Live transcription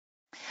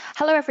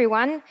Hello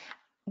everyone,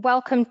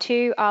 welcome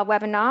to our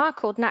webinar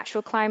called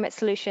Natural Climate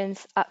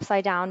Solutions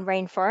Upside Down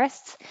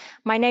Rainforests.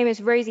 My name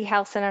is Rosie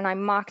Helson and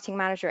I'm Marketing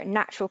Manager at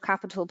Natural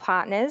Capital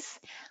Partners.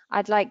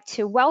 I'd like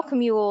to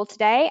welcome you all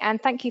today and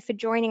thank you for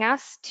joining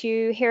us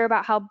to hear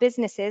about how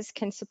businesses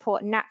can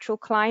support natural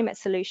climate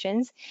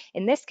solutions,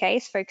 in this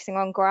case focusing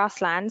on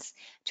grasslands,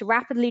 to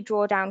rapidly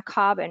draw down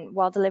carbon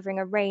while delivering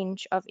a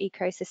range of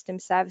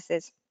ecosystem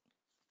services.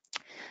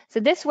 So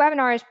this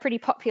webinar is pretty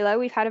popular.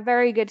 We've had a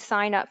very good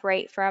sign-up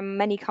rate from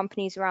many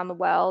companies around the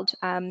world.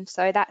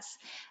 So that's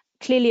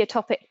clearly a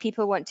topic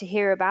people want to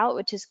hear about,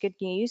 which is good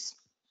news.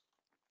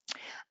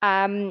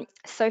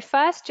 So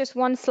first, just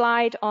one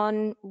slide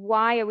on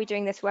why are we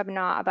doing this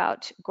webinar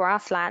about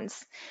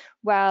grasslands?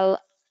 Well,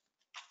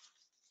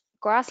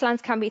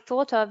 grasslands can be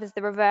thought of as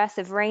the reverse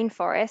of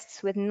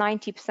rainforests, with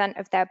 90%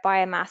 of their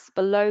biomass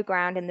below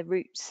ground in the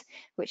roots,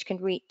 which can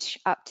reach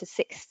up to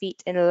 6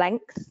 feet in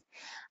length.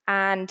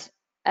 And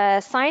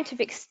a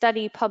scientific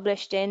study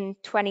published in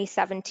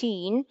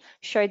 2017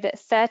 showed that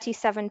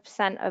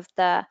 37% of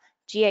the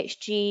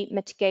GHG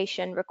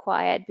mitigation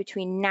required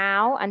between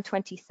now and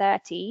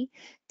 2030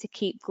 to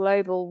keep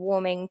global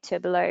warming to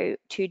below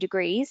 2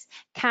 degrees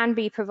can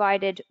be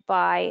provided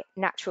by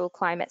natural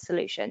climate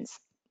solutions.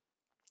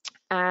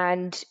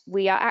 And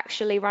we are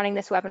actually running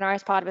this webinar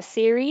as part of a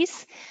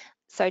series.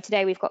 So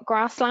today we've got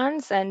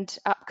grasslands, and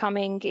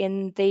upcoming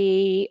in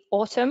the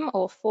autumn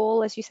or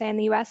fall, as you say in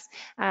the US,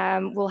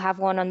 we'll have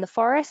one on the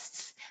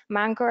forests,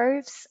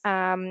 mangroves,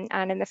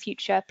 and in the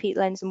future,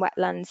 peatlands and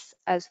wetlands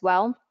as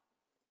well.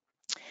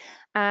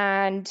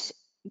 And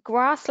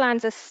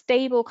grasslands are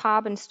stable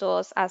carbon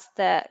stores as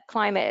the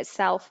climate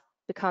itself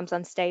becomes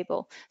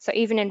unstable. So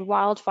even in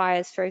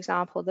wildfires, for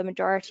example, the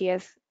majority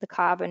of the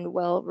carbon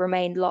will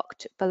remain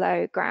locked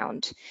below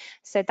ground.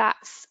 So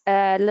that's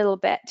a little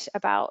bit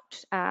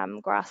about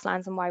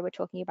grasslands and why we're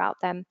talking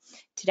about them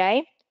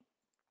today.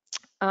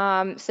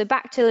 So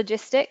back to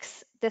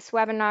logistics. This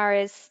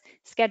webinar is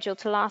scheduled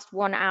to last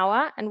 1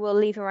 hour, and we'll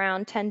leave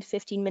around 10 to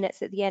 15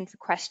 minutes at the end for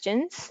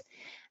questions.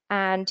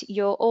 And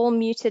you're all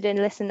muted in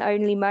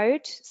listen-only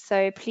mode,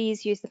 so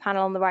please use the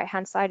panel on the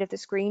right-hand side of the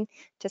screen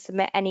to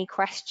submit any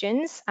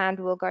questions, and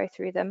we'll go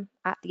through them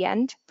at the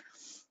end.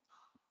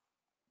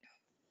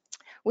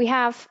 We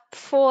have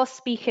 4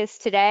 speakers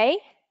today.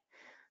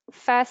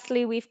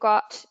 Firstly, we've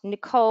got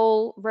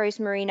Nicole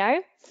Rosemarino.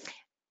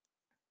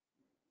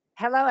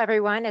 Hello,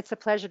 everyone. It's a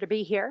pleasure to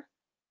be here.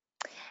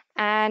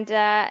 And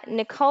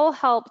Nicole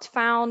helped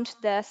found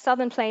the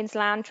Southern Plains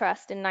Land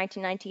Trust in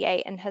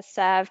 1998 and has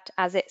served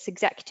as its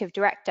executive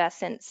director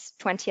since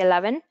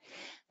 2011.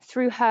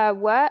 Through her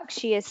work,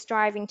 she is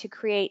striving to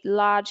create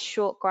large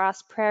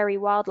shortgrass prairie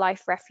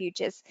wildlife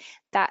refuges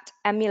that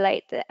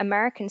emulate the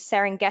American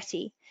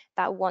Serengeti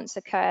that once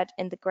occurred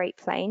in the Great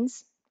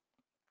Plains.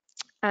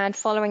 And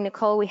following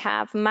Nicole, we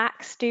have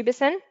Max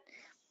Stubison.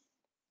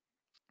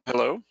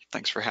 Hello,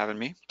 thanks for having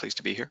me. Pleased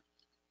to be here.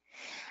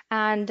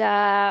 And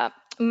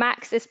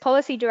Max is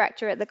Policy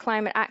Director at the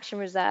Climate Action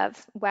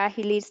Reserve, where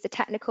he leads the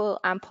technical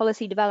and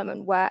policy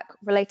development work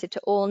related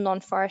to all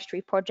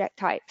non-forestry project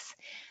types.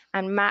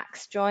 And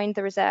Max joined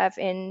the reserve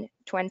in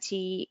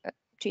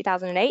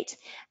 2008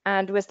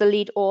 and was the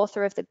lead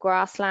author of the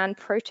Grassland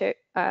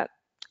Project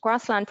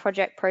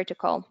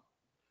Protocol.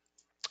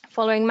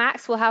 Following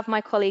Max, we'll have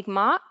my colleague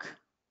Mark.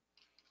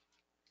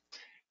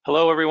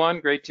 Hello,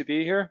 everyone. Great to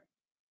be here.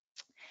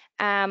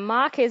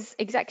 Mark is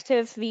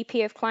Executive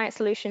VP of Client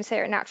Solutions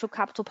here at Natural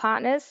Capital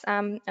Partners,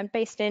 and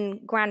based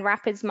in Grand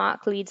Rapids.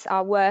 Mark leads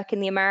our work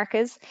in the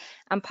Americas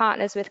and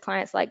partners with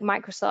clients like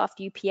Microsoft,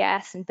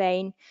 UPS, and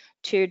Bain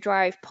to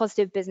drive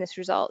positive business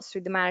results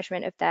through the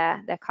management of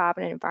their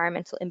carbon and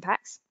environmental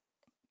impacts.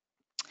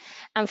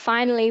 And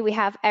finally, we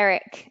have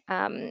Eric,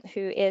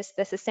 who is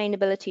the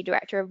Sustainability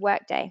Director of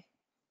Workday.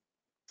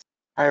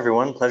 Hi,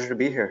 everyone. Pleasure to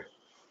be here.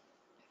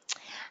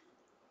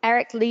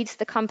 Eric leads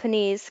the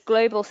company's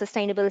global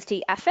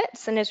sustainability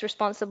efforts and is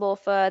responsible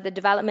for the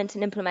development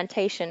and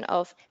implementation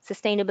of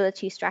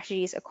sustainability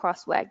strategies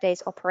across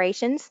Workday's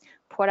operations,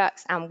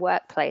 products, and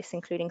workplace,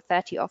 including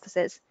 30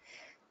 offices.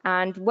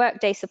 And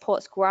Workday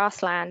supports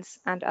grasslands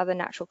and other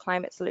natural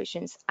climate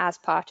solutions as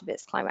part of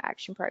its climate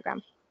action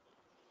program.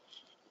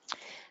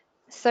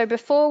 So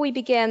before we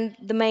begin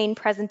the main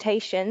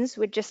presentations,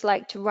 we'd just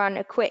like to run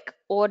a quick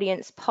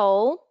audience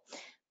poll,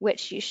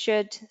 which you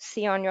should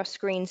see on your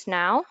screens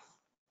now.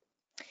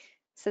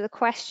 So the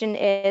question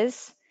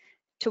is,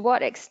 to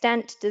what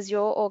extent does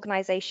your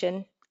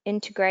organization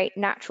integrate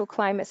natural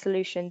climate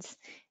solutions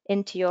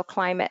into your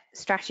climate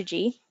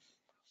strategy?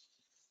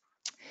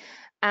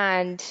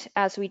 And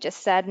as we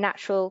just said,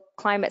 natural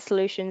climate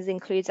solutions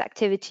includes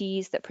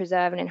activities that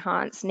preserve and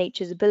enhance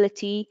nature's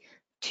ability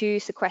to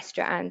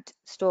sequester and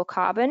store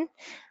carbon.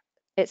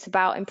 It's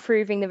about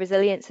improving the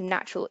resilience of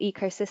natural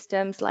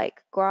ecosystems like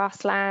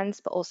grasslands,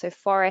 but also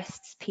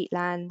forests,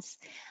 peatlands,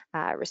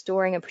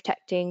 restoring and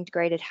protecting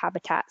degraded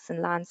habitats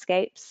and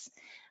landscapes.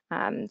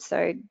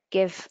 So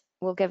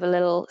we'll give a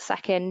little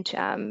second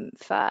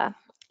for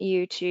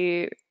you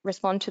to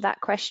respond to that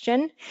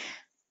question.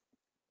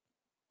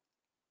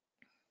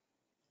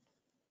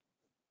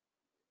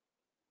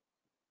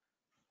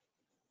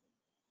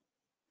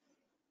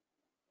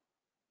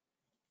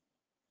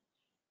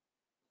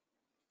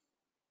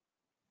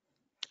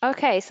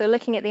 Okay, so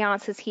looking at the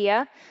answers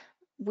here,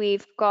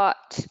 we've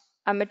got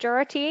a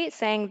majority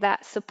saying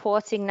that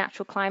supporting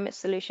natural climate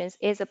solutions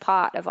is a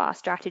part of our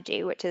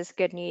strategy, which is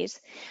good news.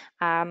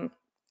 And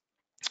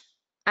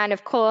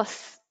of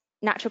course,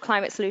 natural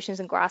climate solutions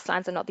and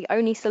grasslands are not the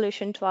only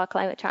solution to our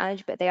climate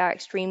challenge, but they are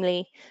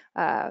extremely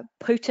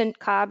potent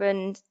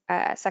carbon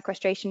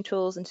sequestration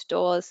tools and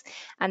stores,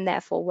 and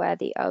therefore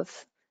worthy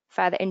of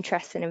further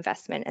interest and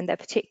investment, and they're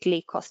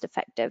particularly cost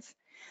effective.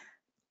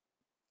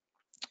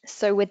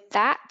 So with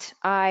that,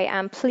 I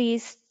am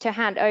pleased to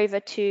hand over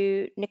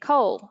to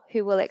Nicole,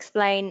 who will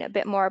explain a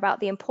bit more about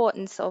the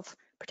importance of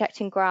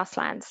protecting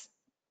grasslands.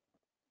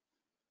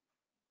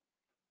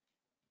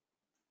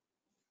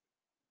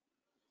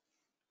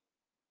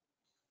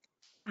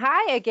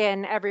 Hi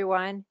again,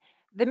 everyone.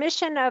 The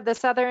mission of the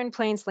Southern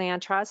Plains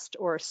Land Trust,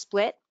 or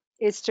SPLIT,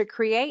 is to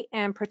create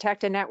and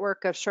protect a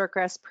network of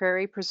shortgrass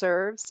prairie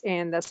preserves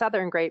in the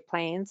Southern Great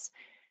Plains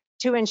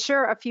to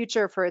ensure a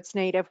future for its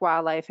native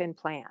wildlife and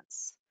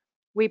plants.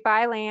 We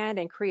buy land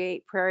and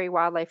create prairie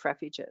wildlife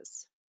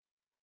refuges.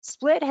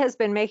 SPLIT has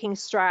been making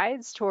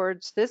strides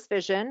towards this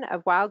vision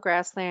of wild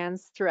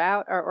grasslands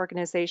throughout our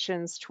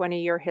organization's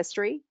 20-year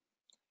history.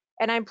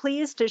 And I'm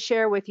pleased to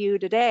share with you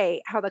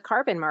today how the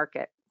carbon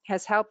market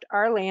has helped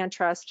our land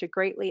trust to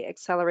greatly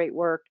accelerate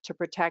work to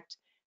protect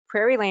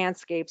prairie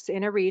landscapes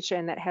in a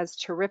region that has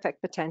terrific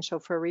potential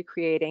for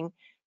recreating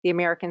the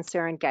American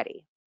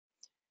Serengeti.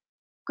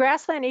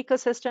 Grassland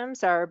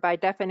ecosystems are by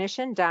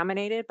definition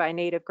dominated by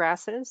native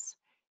grasses.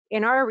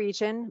 In our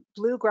region,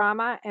 blue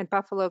grama and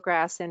buffalo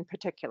grass in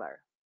particular.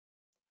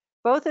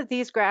 Both of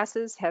these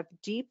grasses have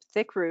deep,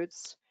 thick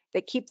roots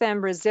that keep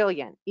them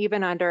resilient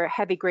even under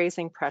heavy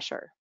grazing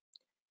pressure.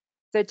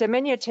 The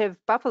diminutive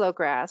buffalo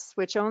grass,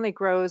 which only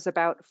grows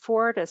about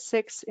 4 to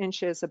 6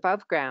 inches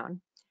above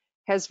ground,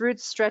 has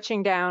roots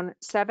stretching down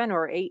 7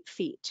 or 8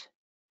 feet.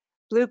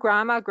 Blue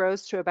grama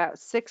grows to about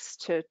 6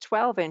 to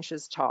 12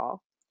 inches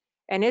tall,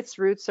 and its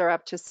roots are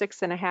up to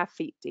 6.5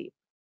 feet deep.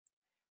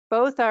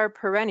 Both are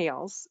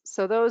perennials,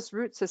 so those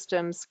root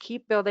systems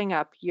keep building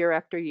up year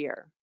after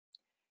year.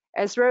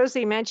 As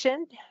Rosie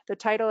mentioned, the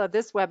title of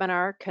this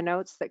webinar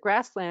connotes that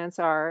grasslands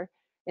are,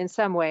 in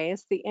some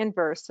ways, the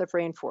inverse of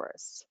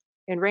rainforests.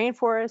 In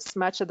rainforests,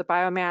 much of the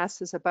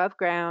biomass is above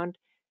ground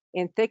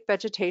in thick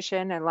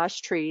vegetation and lush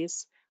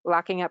trees,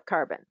 locking up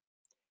carbon.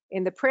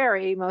 In the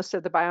prairie, most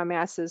of the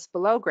biomass is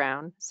below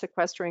ground,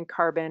 sequestering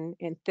carbon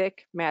in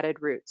thick,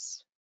 matted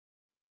roots.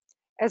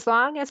 As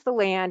long as the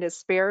land is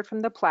spared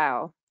from the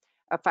plow,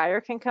 a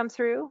fire can come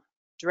through,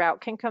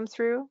 drought can come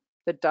through,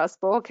 the Dust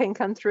Bowl can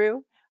come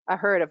through, a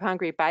herd of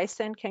hungry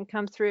bison can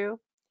come through,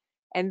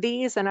 and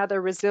these and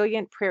other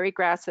resilient prairie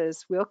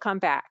grasses will come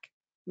back,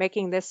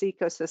 making this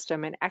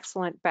ecosystem an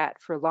excellent bet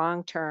for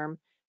long-term,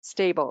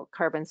 stable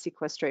carbon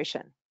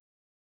sequestration.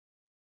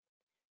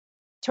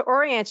 To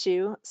orient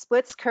you,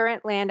 SPLIT's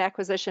current land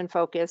acquisition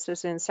focus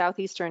is in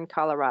southeastern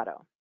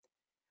Colorado.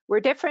 We're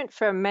different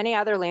from many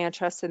other land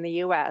trusts in the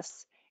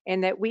US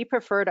in that we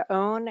prefer to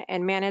own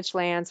and manage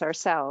lands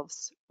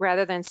ourselves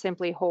rather than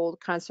simply hold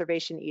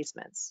conservation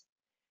easements.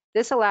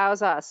 This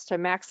allows us to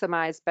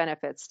maximize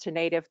benefits to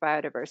native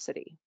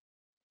biodiversity.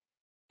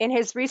 In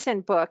his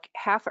recent book,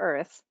 Half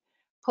Earth,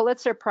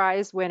 Pulitzer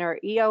Prize winner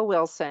E.O.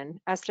 Wilson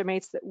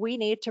estimates that we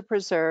need to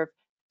preserve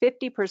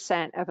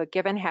 50% of a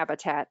given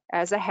habitat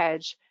as a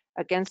hedge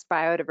against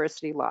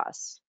biodiversity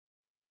loss.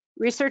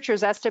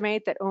 Researchers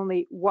estimate that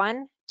only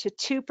 1 to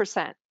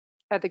 2%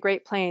 of the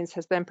Great Plains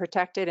has been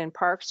protected in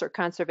parks or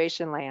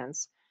conservation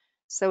lands,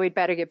 so we'd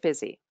better get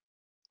busy.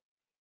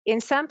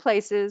 In some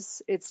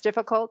places, it's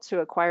difficult to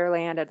acquire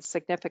land at a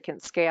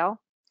significant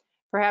scale.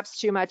 Perhaps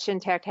too much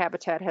intact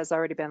habitat has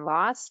already been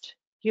lost,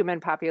 human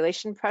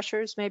population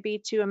pressures may be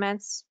too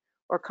immense,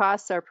 or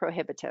costs are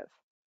prohibitive.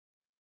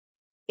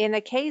 In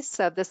the case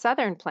of the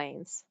Southern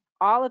Plains,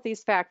 all of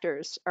these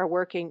factors are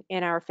working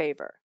in our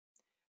favor.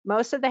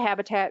 Most of the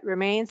habitat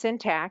remains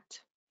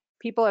intact.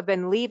 People have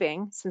been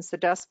leaving since the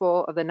Dust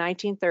Bowl of the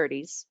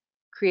 1930s,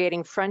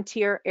 creating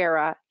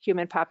frontier-era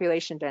human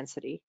population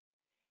density,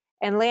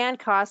 and land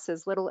costs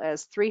as little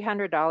as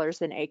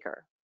 $300 an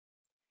acre.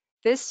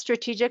 This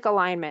strategic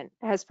alignment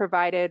has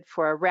provided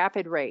for a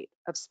rapid rate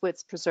of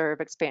SPLIT's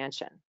preserve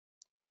expansion.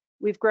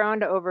 We've grown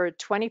to over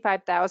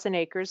 25,000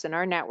 acres in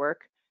our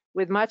network,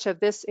 with much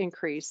of this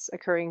increase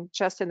occurring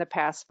just in the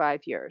past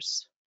 5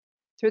 years.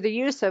 Through the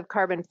use of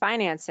carbon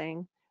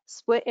financing,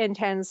 SPLIT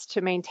intends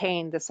to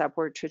maintain this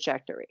upward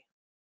trajectory.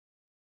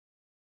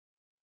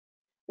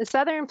 The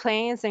Southern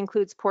Plains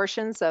includes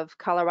portions of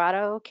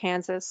Colorado,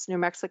 Kansas, New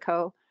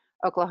Mexico,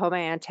 Oklahoma,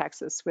 and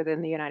Texas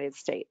within the United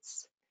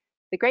States.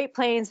 The Great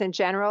Plains in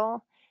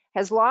general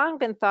has long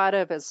been thought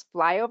of as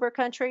flyover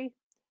country,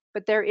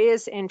 but there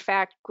is in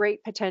fact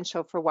great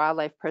potential for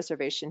wildlife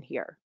preservation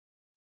here.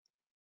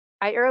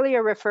 I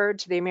earlier referred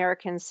to the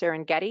American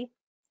Serengeti.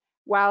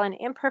 While an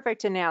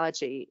imperfect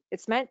analogy,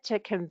 it's meant to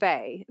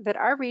convey that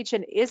our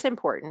region is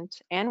important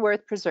and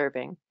worth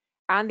preserving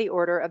on the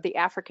order of the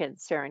African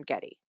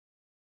Serengeti.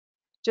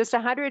 Just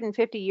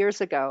 150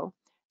 years ago,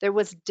 there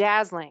was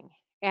dazzling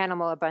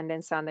animal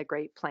abundance on the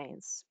Great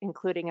Plains,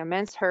 including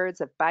immense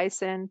herds of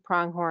bison,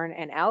 pronghorn,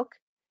 and elk,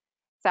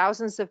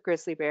 thousands of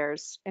grizzly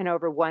bears, and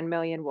over 1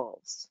 million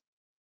wolves.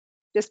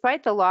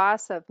 Despite the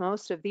loss of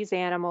most of these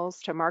animals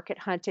to market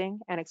hunting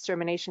and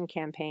extermination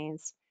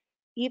campaigns,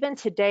 even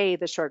today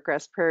the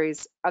shortgrass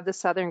prairies of the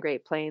southern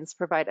Great Plains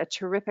provide a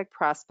terrific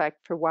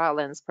prospect for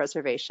wildlands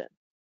preservation.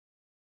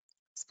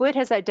 Split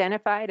has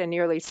identified a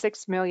nearly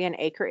 6 million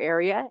acre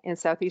area in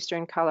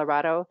southeastern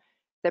Colorado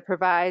that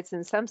provides,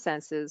 in some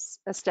senses,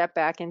 a step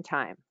back in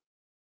time.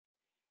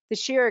 The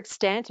sheer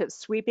extent of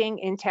sweeping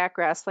intact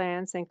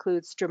grasslands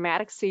includes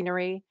dramatic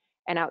scenery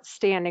and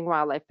outstanding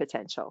wildlife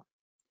potential.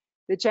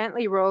 The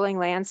gently rolling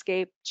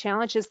landscape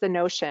challenges the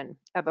notion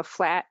of a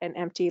flat and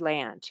empty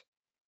land.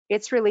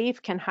 Its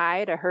relief can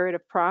hide a herd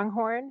of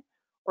pronghorn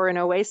or an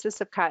oasis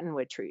of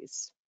cottonwood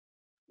trees.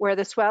 Where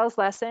the swells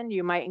lessen,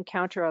 you might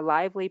encounter a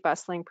lively,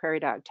 bustling prairie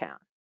dog town.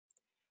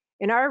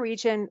 In our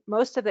region,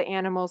 most of the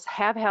animals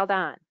have held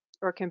on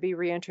or can be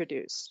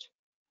reintroduced.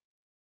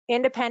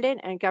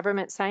 Independent and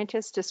government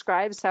scientists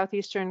describe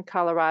southeastern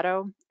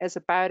Colorado as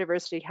a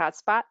biodiversity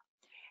hotspot,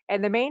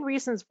 and the main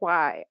reasons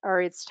why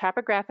are its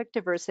topographic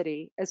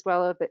diversity as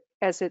well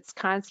as its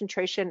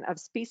concentration of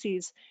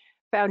species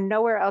found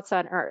nowhere else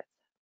on Earth.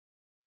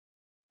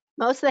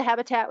 Most of the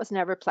habitat was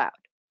never plowed.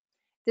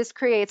 This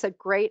creates a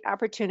great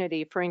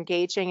opportunity for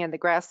engaging in the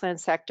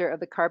grassland sector of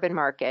the carbon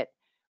market,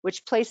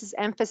 which places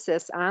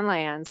emphasis on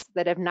lands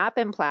that have not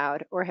been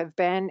plowed or have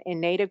been in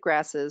native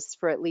grasses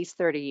for at least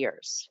 30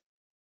 years.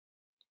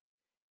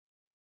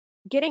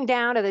 Getting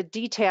down to the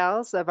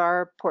details of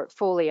our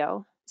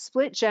portfolio,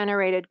 Split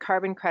generated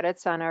carbon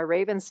credits on our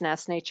Raven's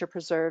Nest Nature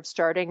Preserve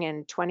starting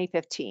in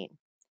 2015.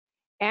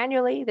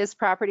 Annually, this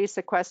property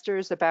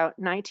sequesters about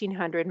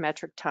 1,900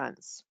 metric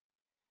tons.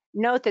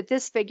 Note that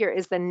this figure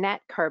is the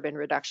net carbon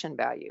reduction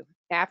value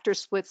after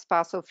Split's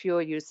fossil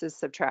fuel use is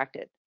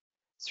subtracted.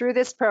 Through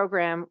this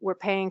program, we're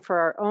paying for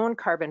our own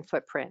carbon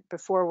footprint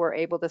before we're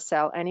able to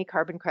sell any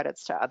carbon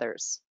credits to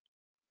others.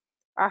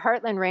 Our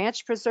Heartland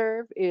Ranch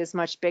Preserve is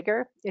much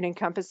bigger. It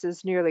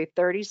encompasses nearly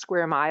 30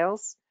 square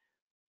miles,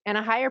 and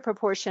a higher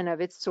proportion of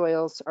its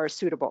soils are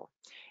suitable.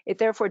 It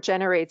therefore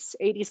generates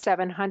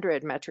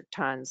 8,700 metric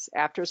tons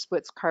after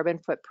Split's carbon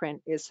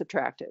footprint is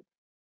subtracted.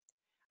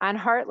 On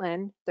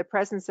Heartland, the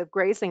presence of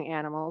grazing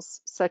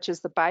animals, such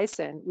as the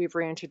bison we've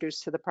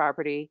reintroduced to the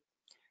property,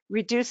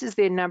 reduces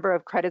the number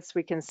of credits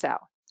we can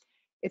sell.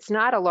 It's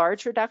not a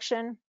large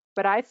reduction,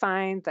 but I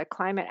find the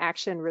Climate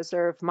Action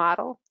Reserve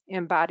model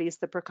embodies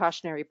the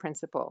precautionary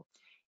principle,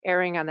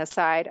 erring on the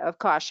side of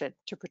caution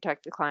to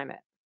protect the climate.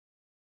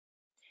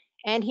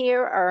 And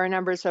here are our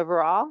numbers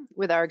overall.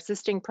 With our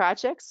existing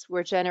projects,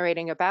 we're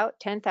generating about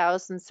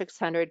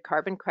 10,600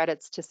 carbon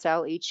credits to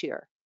sell each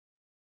year.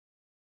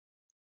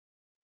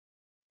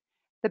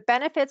 The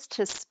benefits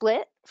to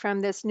Split from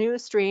this new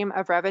stream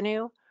of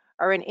revenue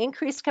are an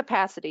increased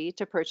capacity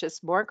to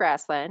purchase more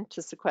grassland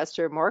to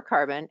sequester more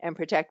carbon and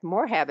protect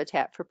more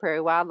habitat for prairie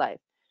wildlife.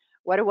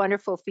 What a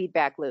wonderful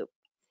feedback loop.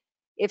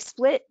 If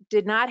Split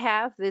did not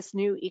have this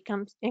new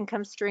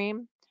income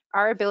stream,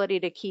 our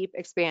ability to keep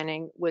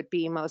expanding would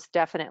be most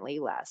definitely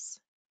less.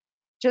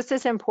 Just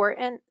as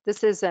important,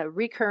 this is a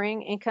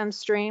recurring income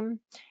stream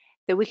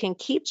that we can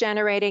keep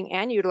generating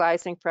and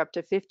utilizing for up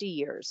to 50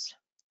 years.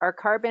 Our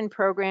carbon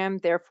program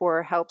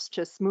therefore helps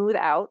to smooth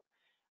out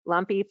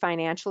lumpy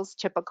financials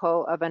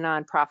typical of a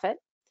nonprofit,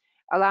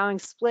 allowing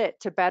Split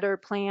to better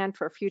plan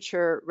for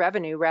future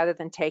revenue rather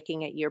than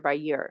taking it year by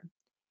year.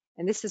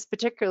 And this is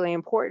particularly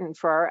important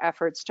for our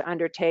efforts to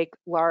undertake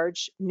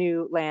large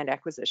new land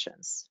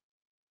acquisitions.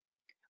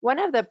 One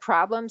of the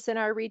problems in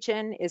our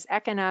region is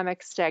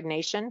economic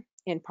stagnation,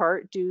 in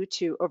part due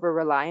to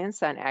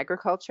over-reliance on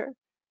agriculture.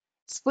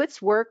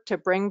 Split's work to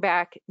bring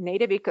back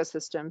native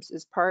ecosystems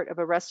is part of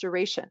a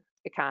restoration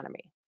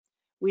economy.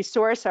 We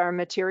source our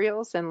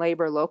materials and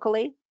labor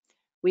locally.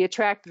 We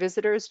attract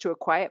visitors to a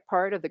quiet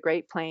part of the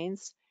Great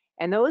Plains,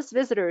 and those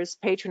visitors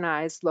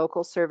patronize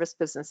local service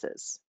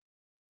businesses.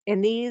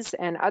 In these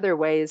and other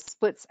ways,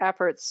 Split's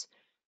efforts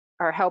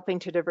are helping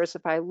to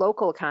diversify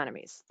local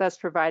economies, thus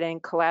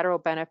providing collateral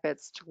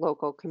benefits to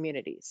local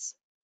communities.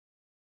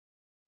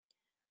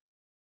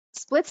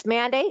 Split's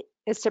mandate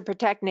is to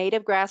protect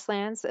native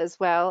grasslands as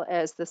well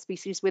as the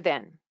species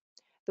within.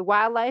 The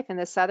wildlife in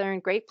the southern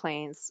Great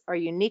Plains are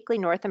uniquely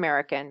North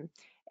American,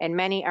 and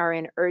many are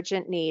in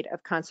urgent need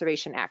of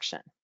conservation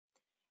action.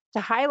 To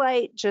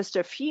highlight just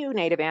a few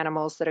native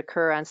animals that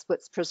occur on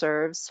Split's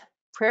preserves,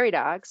 prairie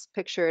dogs,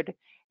 pictured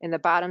in the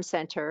bottom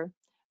center,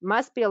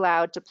 must be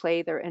allowed to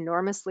play their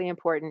enormously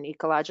important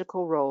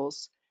ecological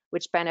roles,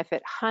 which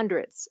benefit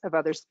hundreds of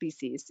other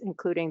species,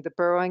 including the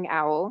burrowing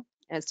owl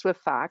and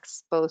swift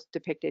fox, both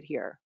depicted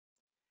here.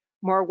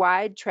 More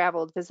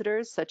wide-traveled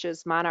visitors, such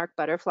as monarch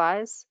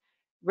butterflies,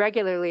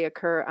 regularly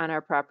occur on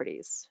our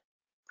properties.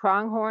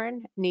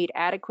 Pronghorn need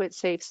adequate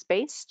safe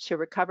space to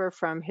recover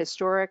from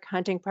historic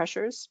hunting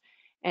pressures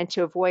and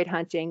to avoid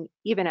hunting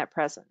even at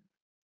present.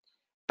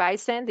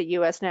 Bison, the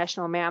U.S.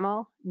 national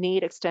mammal,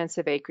 need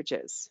extensive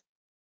acreages.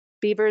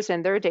 Beavers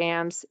and their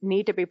dams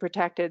need to be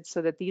protected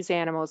so that these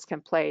animals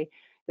can play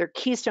their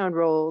keystone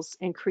roles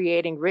in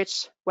creating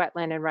rich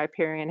wetland and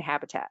riparian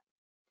habitat.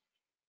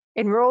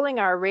 Enrolling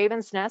our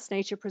Raven's Nest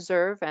Nature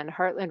Preserve and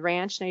Heartland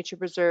Ranch Nature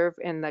Preserve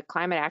in the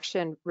Climate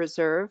Action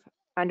Reserve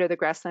under the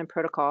Grassland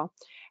Protocol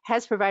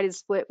has provided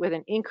Split with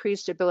an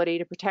increased ability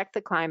to protect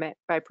the climate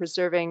by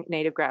preserving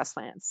native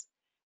grasslands.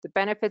 The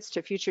benefits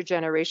to future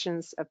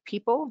generations of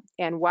people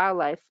and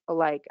wildlife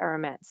alike are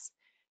immense.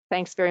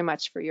 Thanks very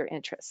much for your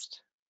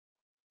interest.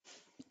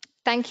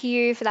 Thank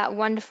you for that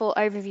wonderful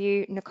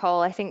overview, Nicole.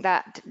 I think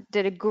that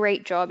did a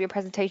great job. Your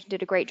presentation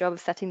did a great job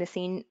of setting the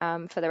scene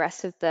for the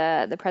rest of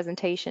the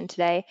presentation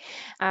today.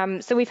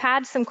 So we've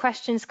had some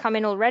questions come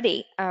in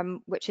already,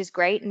 which is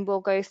great, and we'll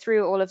go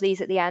through all of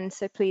these at the end,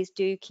 so please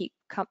do keep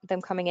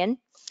them coming in.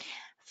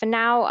 For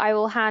now, I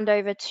will hand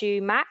over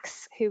to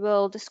Max, who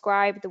will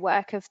describe the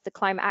work of the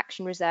Climate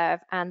Action Reserve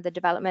and the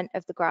development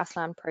of the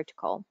Grassland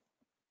Protocol.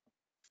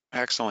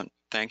 Excellent.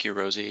 Thank you,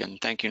 Rosie, and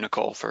thank you,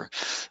 Nicole, for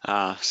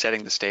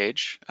setting the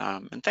stage.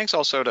 And thanks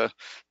also to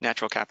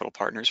Natural Capital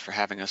Partners for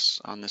having us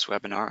on this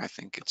webinar. I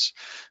think it's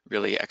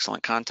really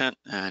excellent content.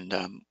 And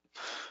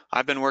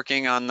I've been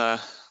working on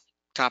the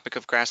topic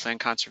of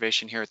grassland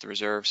conservation here at the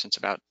reserve since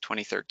about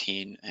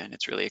 2013, and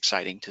it's really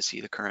exciting to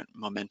see the current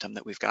momentum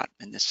that we've got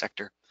in this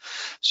sector.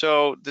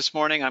 So this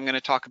morning, I'm going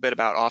to talk a bit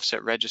about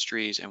offset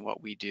registries and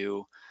what we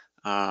do,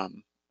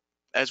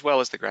 as well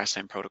as the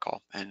grassland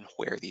protocol and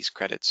where these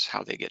credits,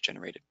 how they get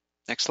generated.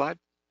 Next slide.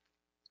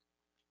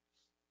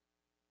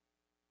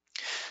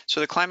 So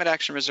the Climate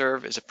Action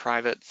Reserve is a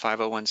private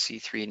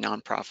 501c3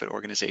 nonprofit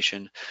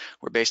organization.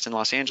 We're based in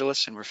Los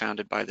Angeles and we're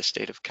founded by the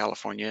state of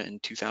California in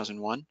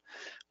 2001.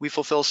 We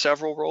fulfill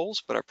several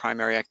roles, but our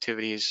primary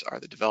activities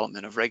are the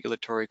development of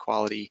regulatory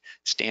quality,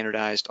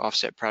 standardized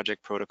offset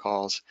project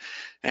protocols,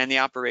 and the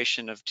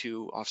operation of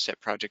 2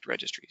 offset project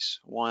registries.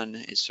 One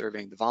is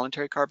serving the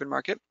voluntary carbon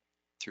market,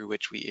 through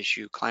which we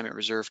issue climate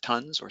reserve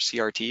tons, or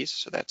CRTs,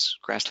 so that's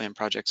grassland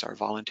projects are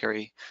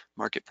voluntary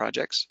market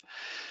projects.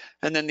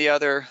 And then the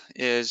other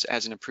is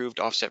as an approved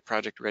offset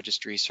project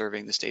registry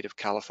serving the state of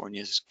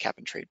California's cap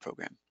and trade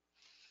program.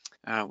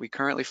 We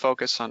currently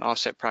focus on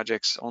offset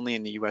projects only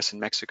in the US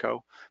and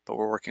Mexico, but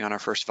we're working on our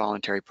first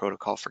voluntary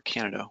protocol for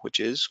Canada, which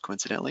is,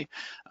 coincidentally,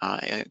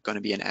 going to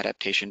be an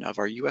adaptation of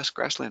our US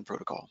grassland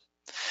protocol.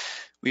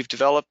 We've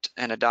developed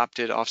and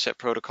adopted offset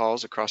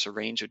protocols across a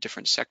range of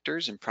different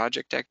sectors and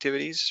project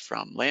activities,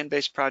 from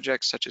land-based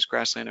projects such as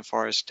grassland and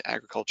forest to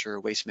agriculture,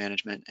 waste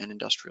management, and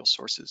industrial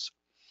sources.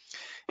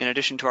 In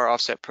addition to our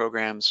offset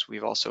programs,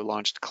 we've also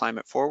launched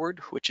Climate Forward,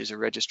 which is a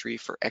registry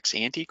for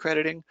ex-ante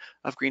crediting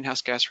of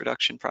greenhouse gas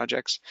reduction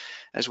projects,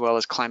 as well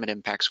as Climate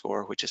Impact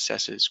Score, which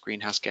assesses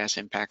greenhouse gas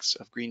impacts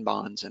of green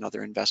bonds and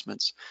other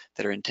investments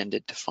that are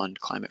intended to fund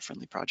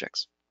climate-friendly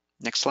projects.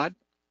 Next slide.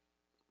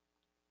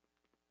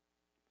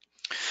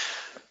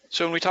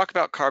 So when we talk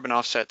about carbon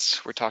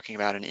offsets, we're talking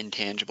about an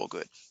intangible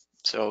good.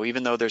 So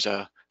even though there's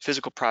a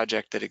physical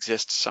project that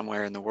exists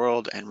somewhere in the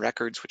world and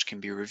records which can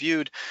be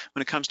reviewed,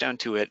 when it comes down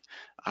to it,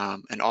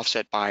 an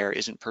offset buyer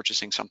isn't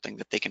purchasing something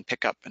that they can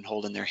pick up and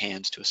hold in their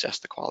hands to assess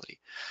the quality.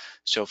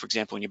 So for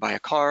example, when you buy a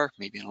car,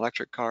 maybe an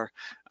electric car,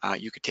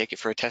 you could take it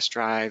for a test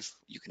drive,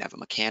 you can have a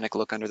mechanic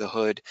look under the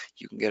hood,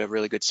 you can get a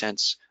really good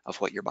sense of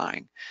what you're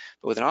buying.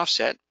 But with an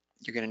offset,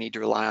 you're going to need to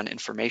rely on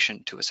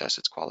information to assess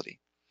its quality.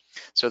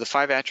 So the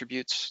 5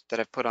 attributes that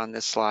I've put on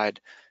this slide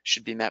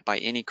should be met by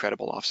any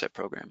credible offset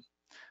program.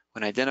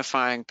 When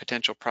identifying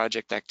potential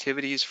project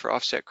activities for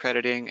offset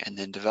crediting and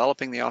then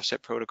developing the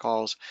offset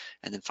protocols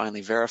and then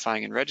finally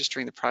verifying and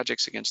registering the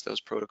projects against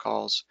those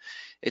protocols,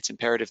 it's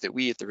imperative that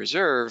we at the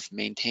reserve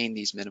maintain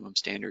these minimum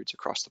standards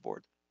across the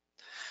board.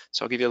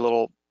 So I'll give you a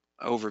little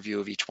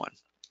overview of each one.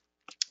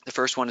 The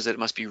first one is that it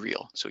must be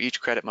real. So each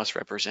credit must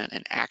represent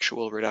an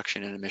actual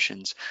reduction in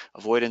emissions,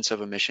 avoidance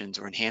of emissions,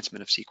 or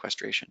enhancement of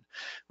sequestration.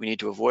 We need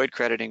to avoid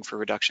crediting for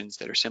reductions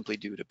that are simply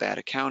due to bad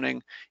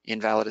accounting,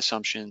 invalid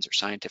assumptions, or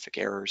scientific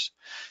errors.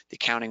 The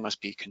accounting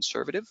must be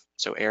conservative,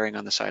 so erring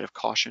on the side of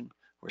caution,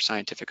 where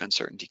scientific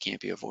uncertainty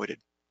can't be avoided.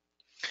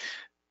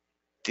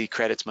 The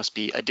credits must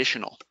be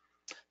additional.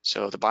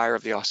 So the buyer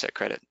of the offset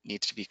credit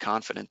needs to be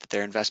confident that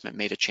their investment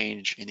made a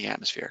change in the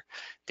atmosphere.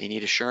 They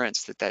need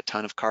assurance that that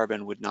ton of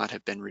carbon would not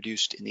have been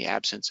reduced in the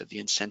absence of the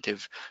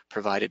incentive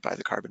provided by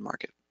the carbon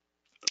market.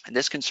 And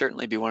this can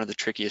certainly be one of the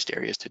trickiest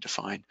areas to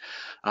define.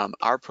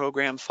 Our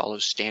program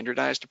follows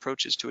standardized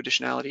approaches to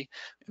additionality,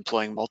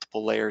 employing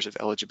multiple layers of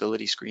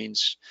eligibility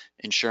screens,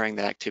 ensuring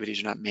that activities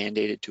are not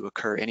mandated to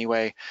occur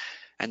anyway,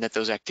 and that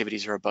those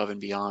activities are above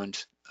and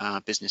beyond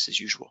business as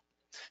usual.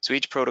 So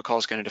each protocol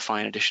is going to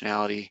define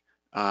additionality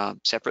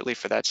separately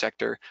for that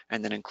sector,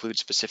 and then include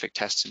specific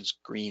tests and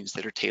screens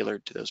that are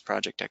tailored to those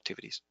project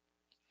activities.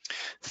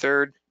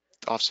 Third,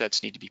 the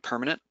offsets need to be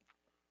permanent.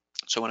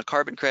 So when a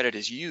carbon credit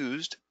is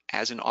used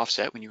as an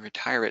offset, when you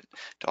retire it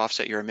to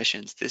offset your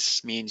emissions,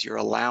 this means you're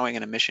allowing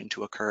an emission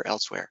to occur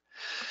elsewhere.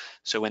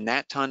 So when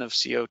that ton of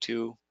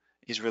CO2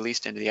 is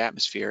released into the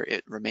atmosphere,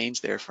 it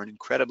remains there for an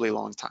incredibly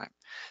long time.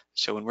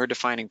 So when we're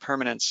defining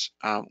permanence,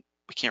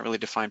 we can't really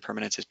define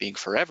permanence as being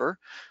forever.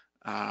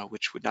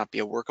 which would not be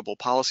a workable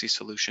policy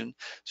solution.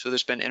 So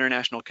there's been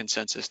international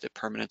consensus that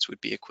permanence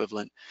would be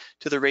equivalent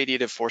to the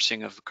radiative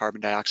forcing of a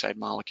carbon dioxide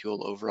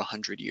molecule over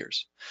 100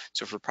 years.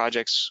 So for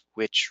projects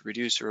which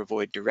reduce or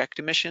avoid direct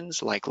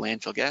emissions, like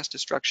landfill gas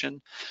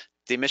destruction,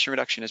 the emission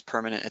reduction is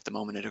permanent at the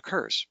moment it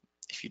occurs.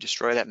 If you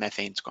destroy that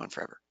methane, it's gone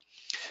forever.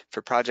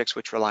 For projects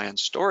which rely on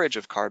storage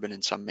of carbon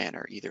in some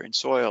manner, either in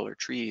soil or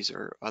trees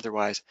or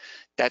otherwise,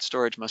 that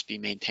storage must be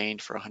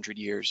maintained for 100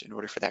 years in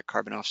order for that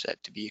carbon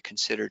offset to be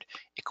considered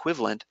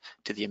equivalent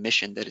to the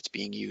emission that it's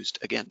being used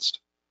against.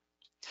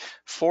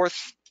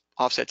 Fourth,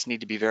 offsets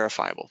need to be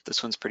verifiable.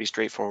 This one's pretty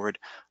straightforward.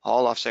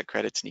 All offset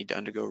credits need to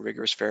undergo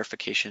rigorous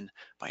verification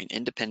by an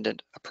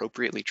independent,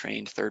 appropriately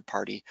trained third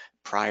party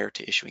prior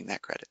to issuing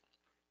that credit.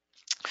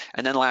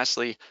 And then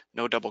lastly,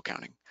 no double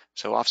counting.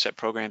 So offset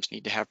programs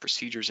need to have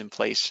procedures in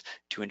place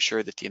to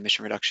ensure that the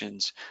emission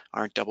reductions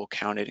aren't double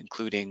counted,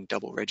 including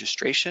double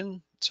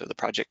registration. So the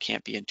project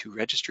can't be in 2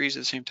 registries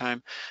at the same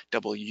time,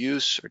 double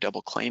use or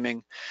double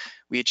claiming.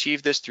 We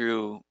achieve this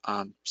through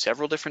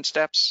several different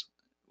steps.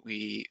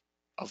 We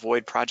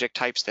avoid project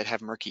types that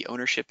have murky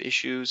ownership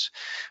issues.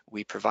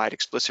 We provide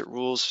explicit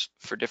rules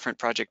for different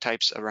project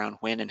types around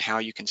when and how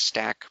you can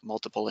stack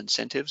multiple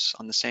incentives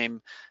on the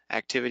same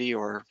activity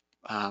or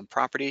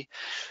property.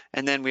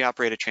 And then we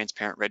operate a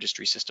transparent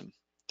registry system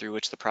through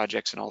which the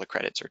projects and all the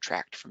credits are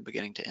tracked from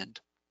beginning to end.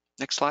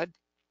 Next slide.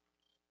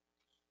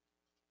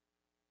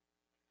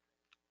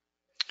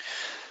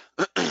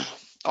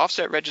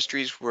 Offset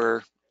registries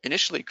were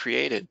initially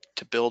created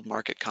to build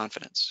market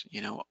confidence.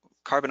 You know,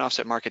 carbon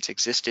offset markets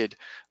existed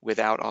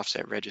without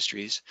offset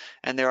registries,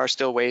 and there are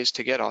still ways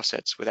to get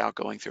offsets without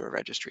going through a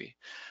registry.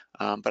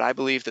 But I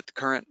believe that the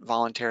current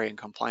voluntary and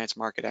compliance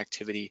market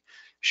activity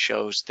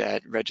shows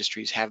that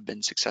registries have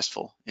been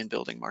successful in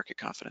building market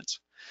confidence.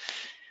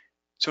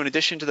 So in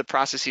addition to the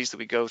processes that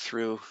we go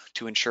through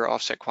to ensure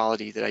offset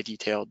quality that I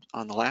detailed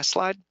on the last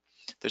slide,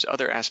 there's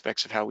other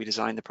aspects of how we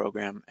design the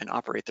program and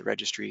operate the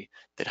registry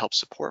that help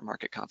support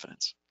market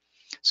confidence.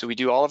 So we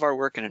do all of our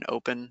work in an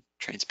open,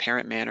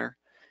 transparent manner,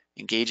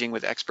 engaging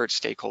with expert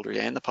stakeholders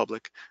and the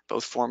public,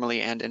 both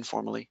formally and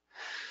informally.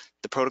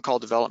 The protocol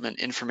development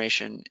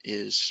information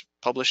is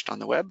published on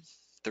the web.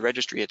 The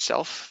registry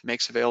itself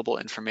makes available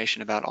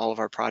information about all of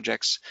our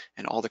projects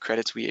and all the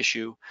credits we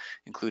issue,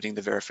 including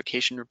the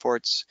verification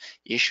reports,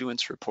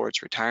 issuance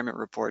reports, retirement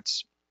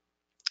reports,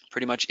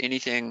 pretty much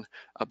anything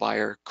a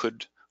buyer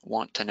could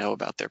want to know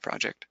about their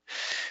project.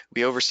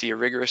 We oversee a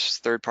rigorous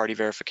third-party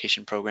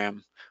verification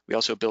program. We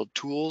also build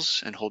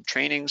tools and hold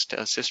trainings to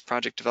assist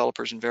project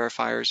developers and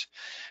verifiers.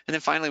 And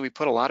then finally, we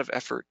put a lot of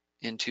effort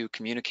into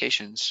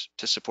communications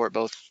to support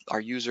both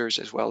our users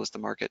as well as the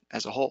market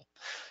as a whole.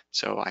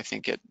 So I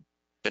think it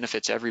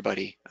benefits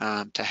everybody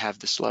to have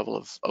this level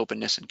of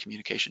openness and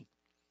communication.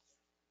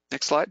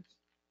 Next slide.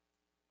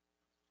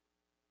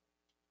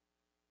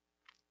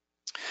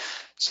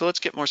 So let's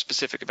get more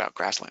specific about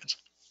grasslands.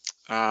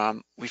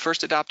 We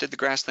first adopted the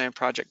Grassland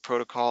Project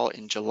Protocol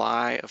in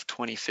July of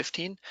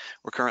 2015.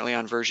 We're currently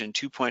on version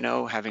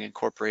 2.0, having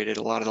incorporated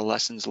a lot of the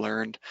lessons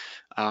learned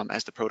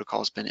as the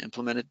protocol has been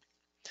implemented.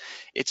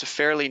 It's a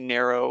fairly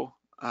narrow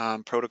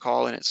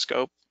protocol in its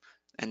scope,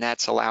 and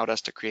that's allowed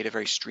us to create a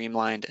very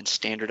streamlined and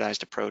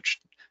standardized approach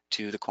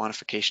to the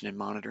quantification and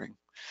monitoring.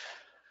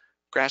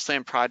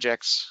 Grassland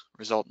projects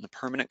result in the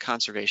permanent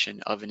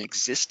conservation of an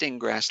existing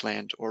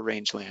grassland or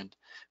rangeland,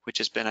 which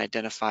has been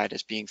identified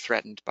as being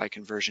threatened by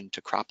conversion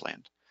to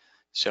cropland.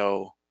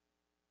 So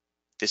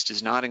this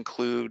does not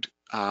include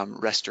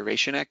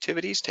restoration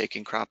activities,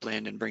 taking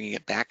cropland and bringing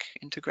it back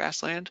into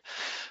grassland.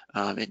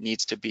 It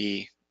needs to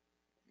be,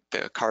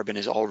 the carbon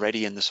is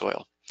already in the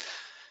soil.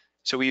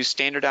 So we use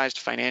standardized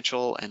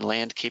financial and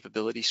land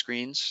capability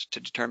screens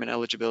to determine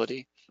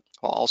eligibility,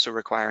 while also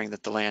requiring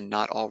that the land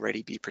not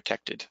already be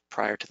protected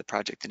prior to the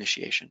project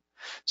initiation.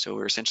 So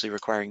we're essentially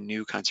requiring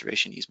new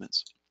conservation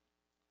easements.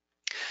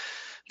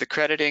 The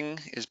crediting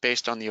is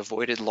based on the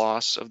avoided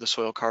loss of the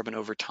soil carbon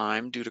over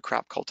time due to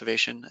crop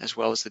cultivation, as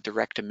well as the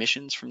direct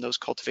emissions from those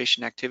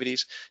cultivation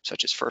activities,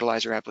 such as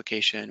fertilizer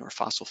application or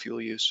fossil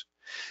fuel use.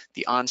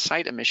 The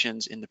on-site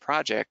emissions in the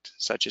project,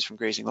 such as from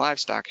grazing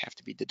livestock, have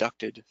to be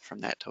deducted from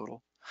that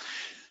total.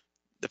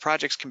 The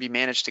projects can be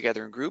managed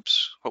together in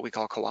groups, what we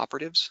call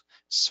cooperatives,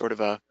 sort of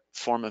a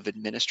form of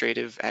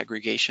administrative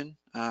aggregation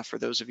for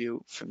those of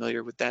you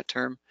familiar with that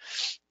term.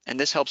 And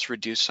this helps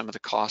reduce some of the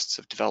costs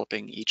of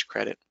developing each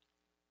credit.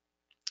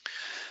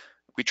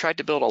 We tried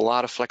to build a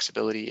lot of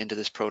flexibility into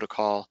this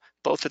protocol,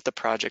 both at the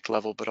project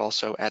level, but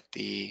also at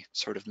the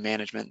sort of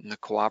management and the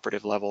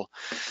cooperative level,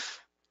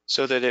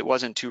 so that it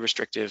wasn't too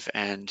restrictive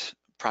and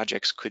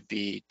projects could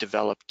be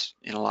developed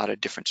in a lot of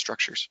different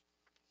structures.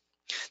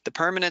 The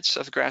permanence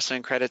of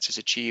grassland credits is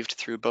achieved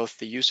through both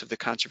the use of the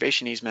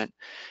conservation easement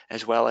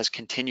as well as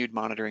continued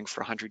monitoring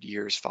for 100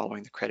 years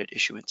following the credit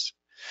issuance.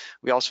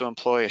 We also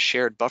employ a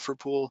shared buffer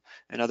pool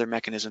and other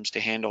mechanisms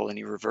to handle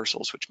any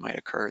reversals which might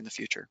occur in the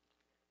future.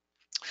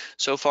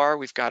 So far,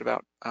 we've got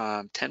about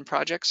 10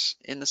 projects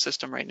in the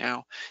system right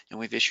now, and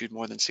we've issued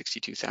more than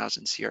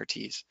 62,000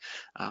 CRTs.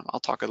 I'll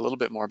talk a little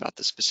bit more about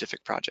the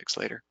specific projects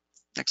later.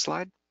 Next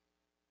slide.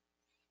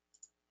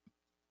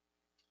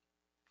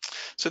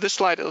 So this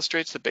slide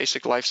illustrates the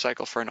basic life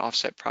cycle for an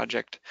offset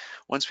project.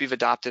 Once we've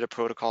adopted a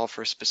protocol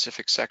for a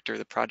specific sector,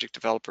 the project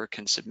developer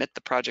can submit the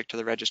project to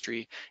the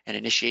registry and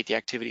initiate the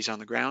activities on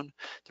the ground.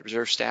 The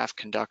reserve staff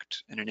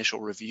conduct an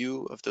initial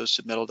review of those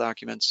submittal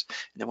documents,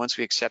 and then once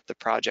we accept the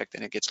project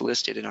and it gets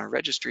listed in our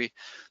registry,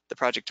 the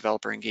project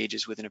developer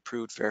engages with an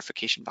approved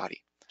verification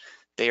body.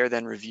 They are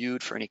then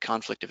reviewed for any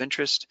conflict of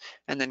interest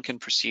and then can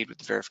proceed with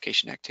the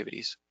verification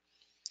activities.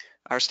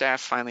 Our staff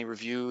finally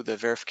review the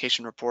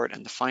verification report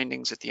and the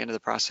findings at the end of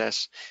the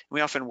process. And we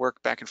often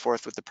work back and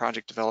forth with the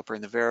project developer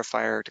and the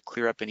verifier to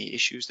clear up any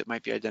issues that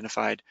might be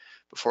identified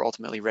before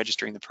ultimately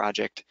registering the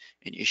project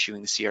and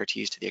issuing the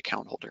CRTs to the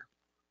account holder.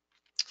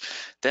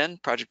 Then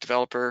project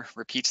developer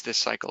repeats this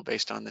cycle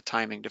based on the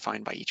timing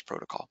defined by each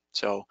protocol.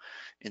 So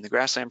in the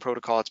grassland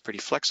protocol, it's pretty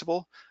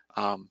flexible.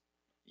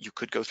 You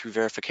could go through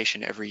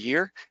verification every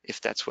year if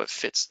that's what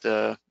fits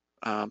the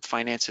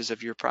finances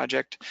of your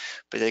project,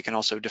 but they can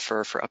also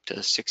defer for up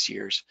to 6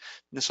 years.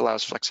 And this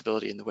allows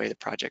flexibility in the way the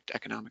project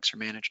economics are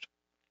managed.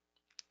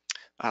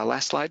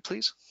 Last slide,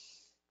 please.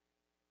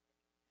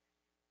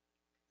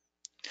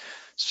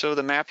 So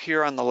the map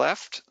here on the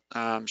left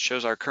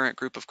shows our current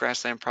group of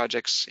grassland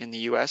projects in the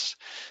US.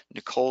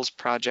 Nicole's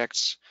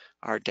projects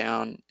are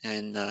down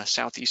in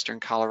southeastern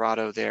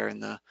Colorado there in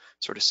the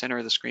sort of center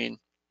of the screen,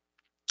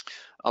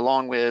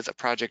 along with a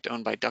project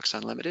owned by Ducks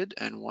Unlimited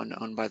and one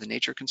owned by the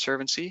Nature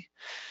Conservancy.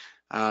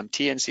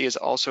 TNC is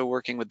also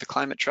working with the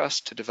Climate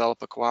Trust to develop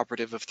a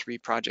cooperative of 3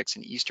 projects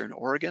in eastern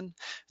Oregon.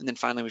 And then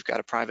finally, we've got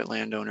a private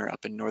landowner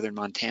up in northern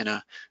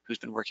Montana who's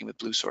been working with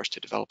Blue Source to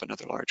develop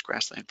another large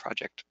grassland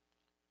project.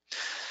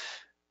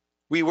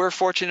 We were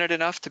fortunate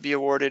enough to be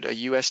awarded a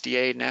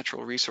USDA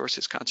Natural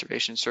Resources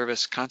Conservation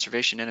Service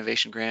Conservation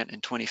Innovation Grant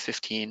in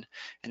 2015,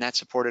 and that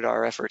supported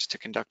our efforts to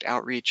conduct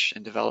outreach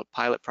and develop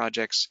pilot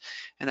projects.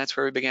 And that's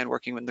where we began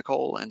working with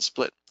Nicole and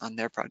Split on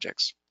their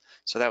projects.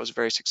 So that was a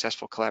very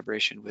successful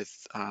collaboration with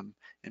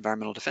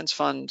Environmental Defense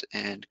Fund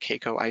and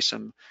CAECO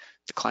ISOM,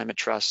 the Climate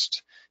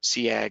Trust,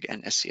 SEAG,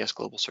 and SCS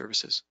Global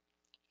Services.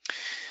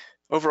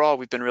 Overall,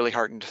 we've been really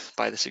heartened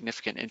by the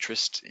significant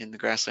interest in the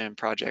grassland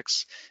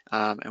projects,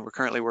 and we're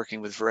currently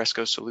working with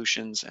Veresco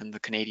Solutions and the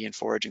Canadian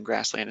Forage and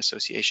Grassland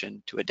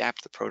Association to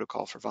adapt the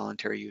protocol for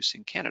voluntary use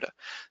in Canada.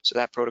 So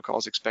that protocol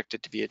is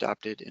expected to be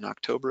adopted in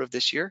October of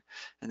this year,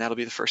 and that'll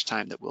be the first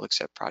time that we'll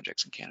accept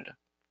projects in Canada.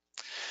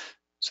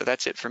 So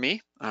that's it for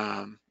me.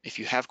 If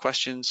you have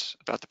questions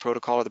about the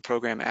protocol or the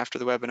program after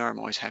the webinar, I'm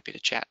always happy to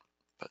chat,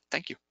 but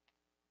thank you.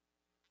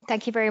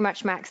 Thank you very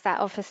much, Max. That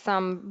offers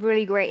some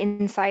really great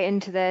insight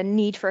into the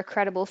need for a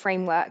credible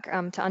framework to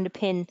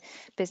underpin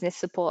business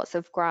supports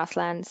of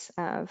grasslands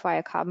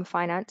via carbon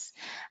finance.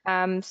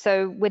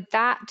 So with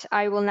that,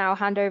 I will now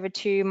hand over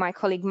to my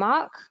colleague,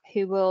 Mark,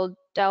 who will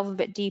delve a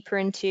bit deeper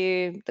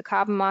into the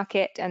carbon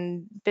market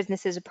and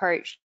businesses'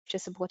 approach to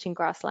supporting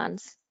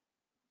grasslands.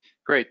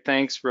 Great,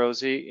 thanks,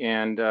 Rosie,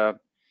 and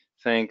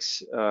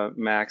thanks,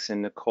 Max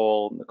and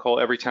Nicole. Nicole,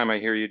 every time I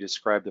hear you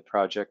describe the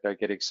project, I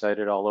get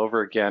excited all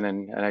over again,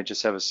 and I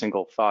just have a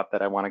single thought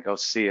that I want to go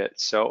see it.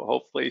 So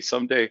hopefully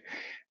someday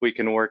we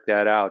can work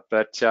that out.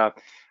 But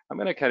I'm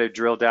going to kind of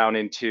drill down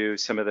into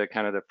some of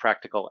the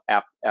practical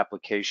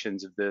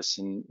applications of this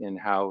and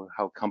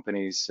how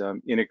companies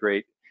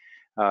integrate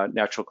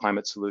natural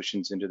climate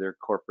solutions into their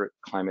corporate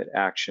climate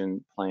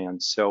action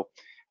plans. So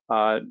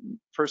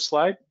first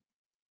slide.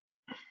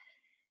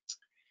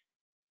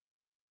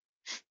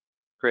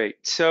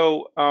 Great.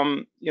 So,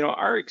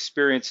 our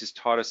experience has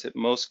taught us that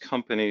most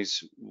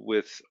companies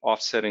with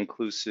offset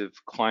inclusive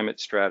climate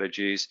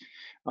strategies,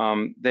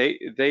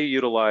 they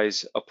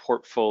utilize a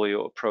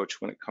portfolio approach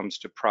when it comes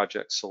to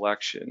project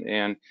selection.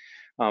 And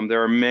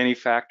there are many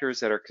factors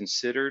that are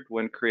considered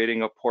when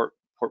creating a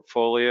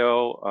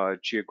portfolio,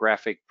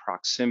 geographic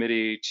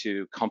proximity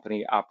to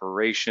company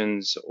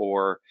operations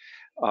or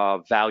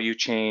value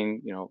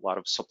chain, a lot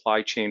of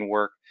supply chain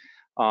work,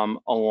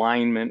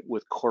 alignment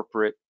with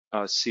corporate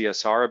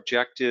CSR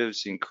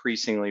objectives.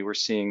 Increasingly, we're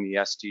seeing the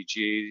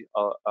SDGs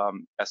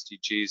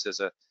as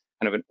a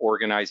kind of an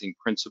organizing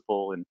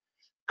principle, and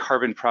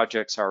carbon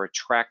projects are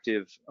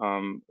attractive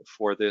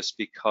for this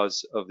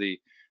because of the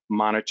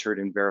monitored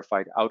and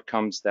verified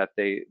outcomes that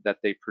they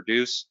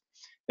produce.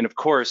 And of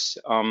course,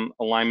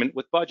 alignment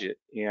with budget.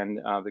 And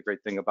the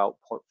great thing about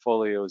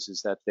portfolios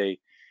is that they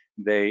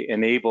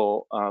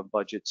enable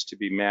budgets to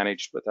be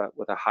managed with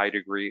a high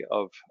degree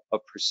of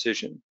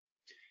precision.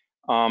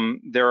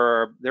 There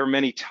are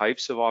many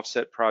types of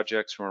offset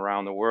projects from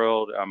around the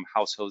world.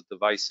 Household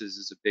devices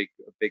is a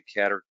big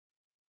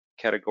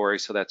category,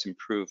 so that's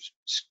improved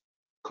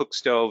cook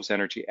stoves,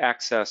 energy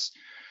access.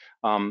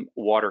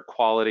 Water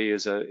quality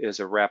is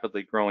a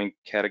rapidly growing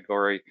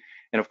category,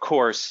 and of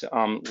course,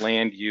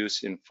 land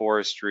use in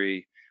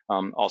forestry,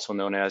 also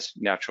known as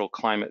natural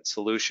climate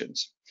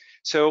solutions.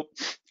 So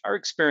our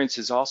experience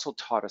has also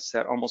taught us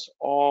that almost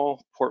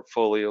all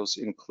portfolios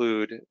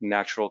include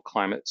natural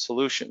climate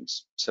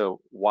solutions.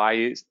 So why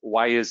is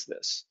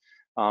this?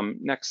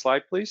 Next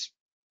slide, please.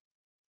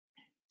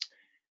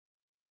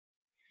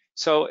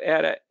 So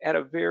at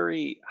a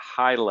very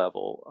high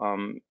level,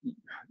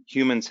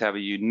 humans have a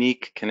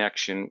unique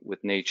connection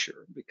with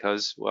nature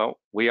because,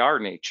 well, we are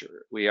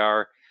nature. We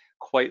are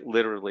quite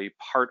literally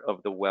part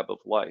of the web of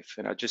life.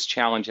 And I just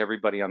challenge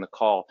everybody on the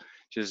call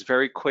to just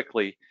very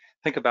quickly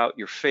think about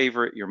your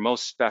favorite, your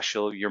most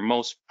special, your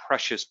most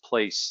precious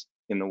place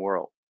in the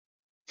world.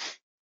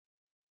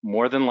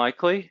 More than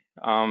likely,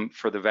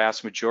 for the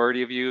vast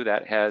majority of you,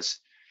 that has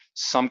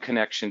some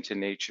connection to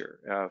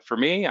nature. For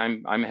me,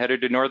 I'm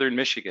headed to northern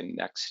Michigan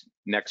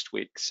next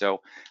week,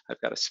 so I've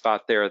got a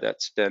spot there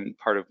that's been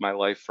part of my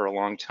life for a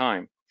long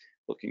time.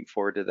 Looking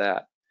forward to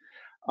that.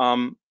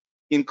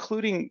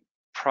 Including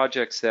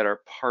projects that are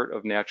part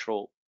of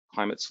natural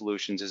climate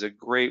solutions is a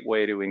great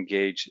way to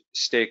engage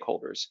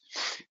stakeholders.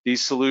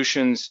 These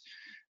solutions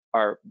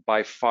are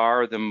by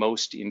far the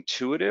most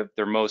intuitive.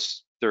 They're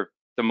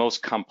the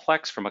most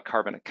complex from a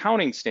carbon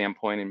accounting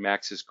standpoint, and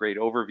Max's great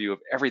overview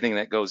of everything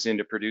that goes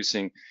into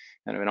producing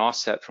kind of an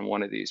offset from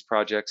one of these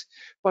projects,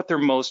 but they're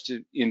most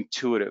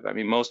intuitive. I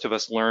mean, most of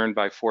us learned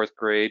by 4th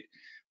grade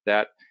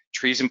that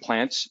trees and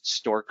plants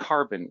store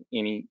carbon.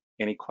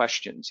 Any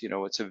questions? You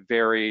know, it's a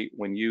very,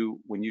 when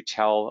you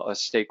tell a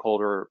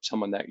stakeholder or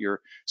someone that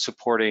you're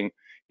supporting,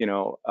 you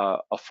know,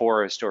 a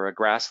forest or a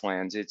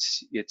grasslands,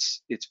 it's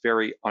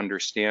very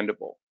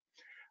understandable.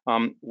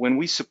 When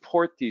we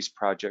support these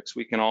projects,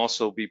 we can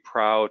also be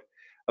proud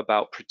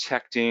about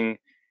protecting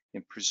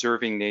and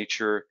preserving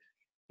nature,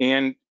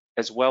 and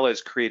as well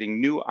as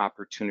creating new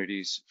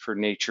opportunities for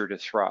nature to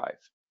thrive.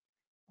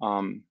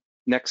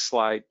 Next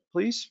slide,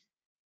 please.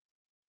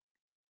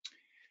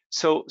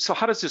 So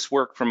how does this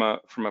work from a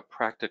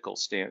practical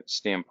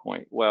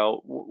standpoint?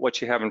 Well,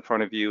 what you have in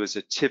front of you is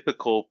a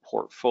typical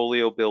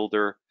portfolio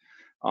builder,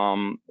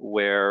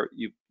 where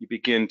you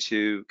begin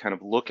to kind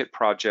of look at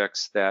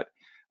projects that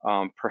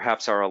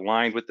perhaps are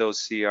aligned with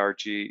those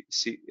CSR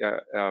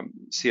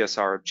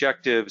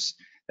objectives,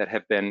 that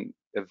have been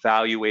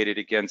evaluated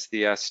against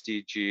the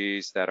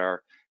SDGs, that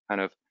are kind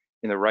of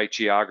in the right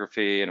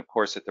geography and of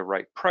course at the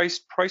right price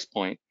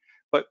point.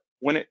 But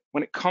when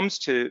it comes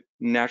to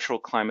natural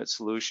climate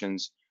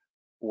solutions,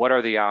 what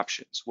are the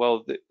options?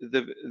 Well,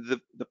 the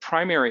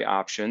primary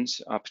options,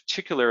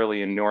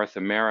 particularly in North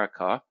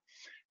America,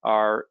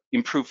 are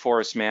improved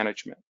forest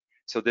management.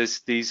 So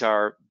these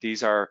are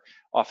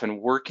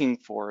often working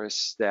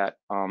forests that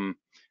are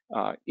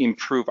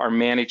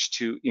managed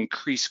to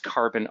increase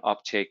carbon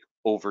uptake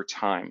over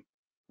time.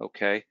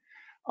 Okay,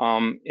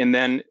 and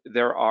then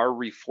there are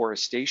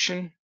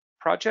reforestation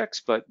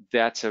projects, but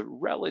that's a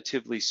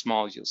relatively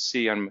small. You'll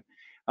see on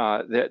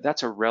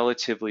that's a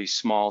relatively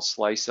small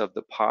slice of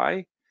the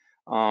pie.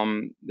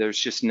 There's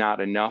just not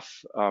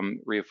enough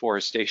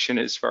reforestation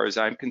as far as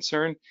I'm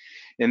concerned.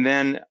 And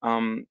then,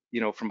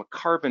 you know, from a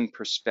carbon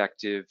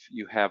perspective,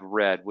 you have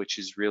red, which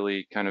is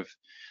really kind of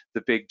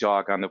the big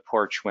dog on the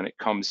porch when it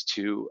comes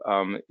to,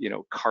 you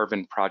know,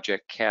 carbon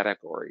project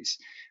categories.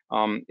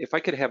 If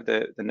I could have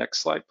the next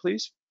slide,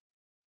 please.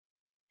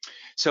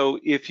 So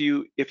if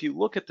you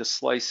look at the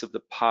slice of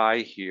the pie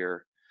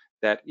here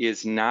that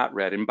is not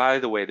red, and by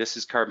the way, this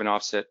is carbon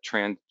offsets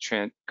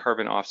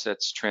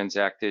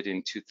transacted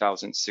in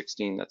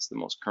 2016. That's the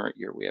most current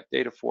year we have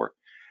data for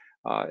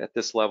at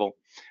this level.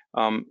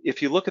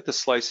 If you look at the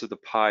slice of the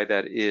pie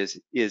that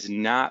is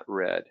not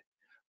red,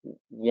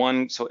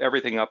 so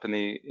everything up in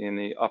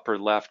the upper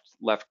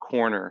left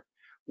corner,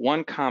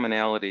 one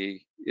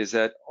commonality is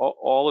that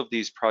all of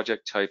these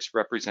project types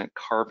represent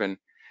carbon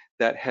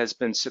that has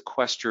been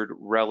sequestered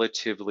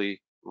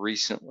relatively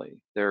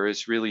recently. There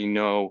is really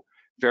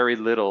very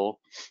little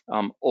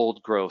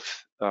old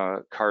growth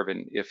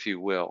carbon, if you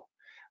will.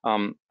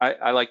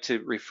 I like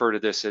to refer to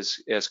this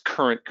as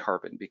current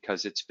carbon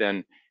because it's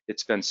been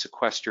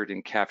sequestered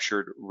and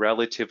captured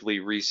relatively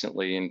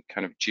recently in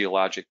kind of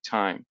geologic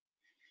time.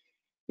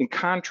 In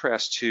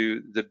contrast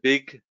to the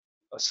big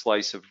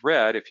slice of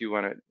red, if you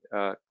want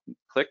to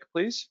click,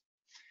 please,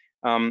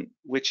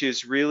 which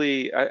is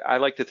really, I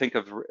like to think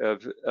of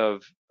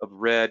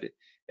red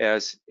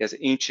as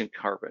ancient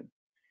carbon,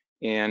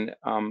 and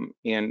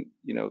you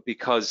know,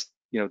 because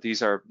you know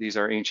these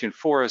are ancient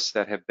forests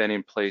that have been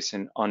in place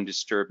and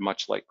undisturbed,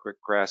 much like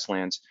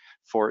grasslands,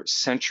 for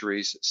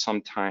centuries,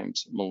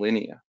 sometimes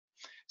millennia.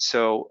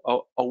 So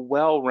a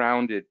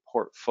well-rounded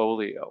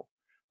portfolio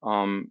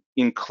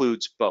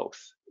includes both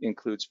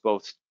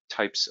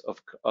types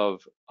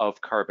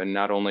of carbon,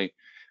 not only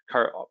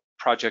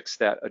projects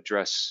that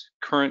address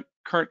current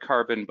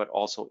carbon, but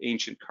also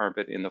ancient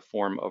carbon in the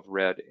form of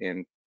red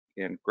and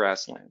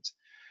grasslands.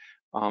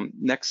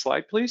 Next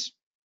slide, please.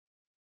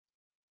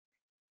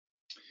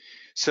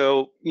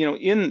 So, you know,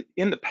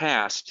 in the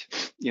past,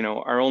 you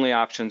know, our only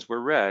options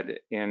were red,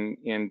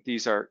 and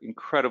these are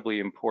incredibly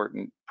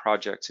important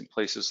projects in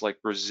places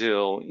like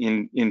Brazil,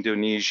 in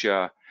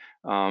Indonesia,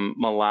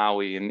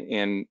 Malawi,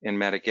 and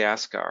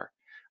Madagascar.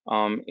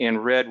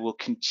 And red will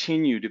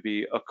continue to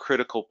be a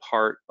critical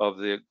part of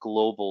the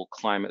global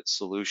climate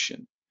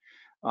solution.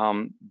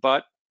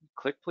 But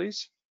click,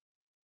 please.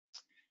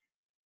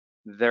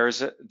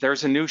 There's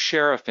a new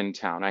sheriff in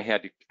town. I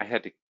had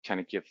to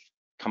kind of give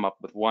come up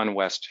with one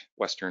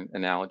Western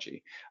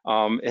analogy,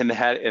 and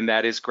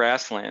that is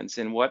grasslands.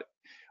 And what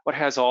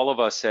has all of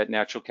us at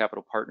Natural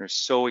Capital Partners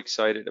so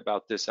excited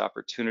about this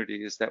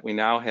opportunity is that we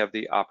now have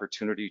the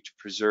opportunity to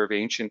preserve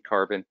ancient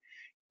carbon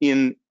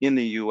in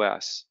the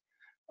U.S.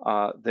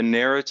 The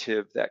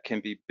narrative that can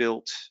be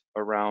built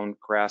around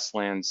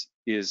grasslands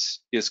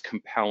is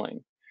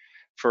compelling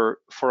for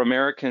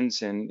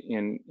Americans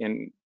and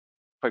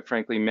quite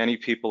frankly many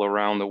people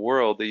around the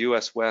world. The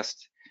U.S.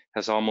 West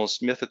has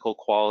almost mythical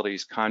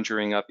qualities,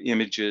 conjuring up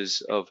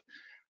images of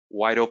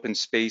wide open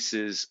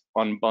spaces,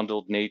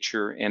 unbundled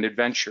nature, and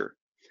adventure.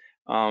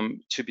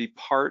 To be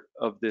part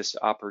of this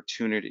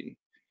opportunity,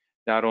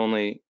 not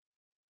only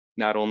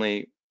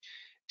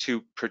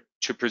to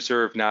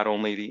preserve not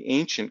only the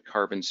ancient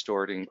carbon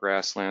stored in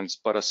grasslands,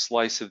 but a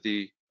slice of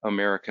the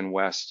American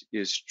West,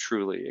 is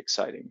truly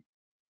exciting.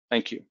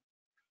 Thank you.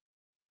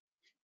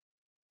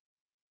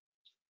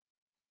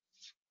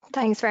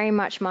 Thanks very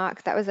much,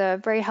 Mark. That was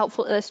a very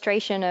helpful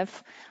illustration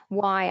of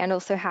why and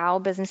also how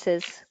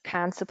businesses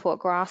can support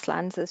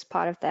grasslands as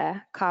part of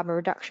their carbon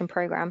reduction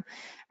program.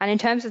 And in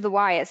terms of the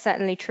why, it's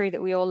certainly true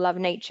that we all love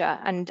nature.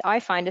 And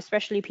I find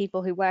especially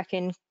people who work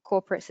in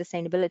corporate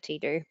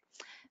sustainability do,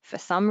 for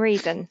some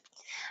reason.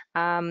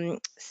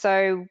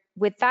 So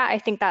with that, I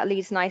think that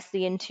leads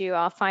nicely into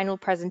our final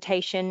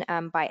presentation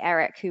by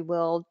Eric, who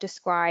will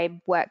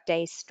describe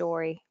Workday's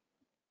story.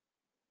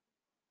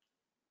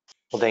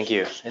 Well, thank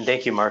you. And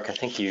thank you, Mark. I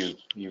think you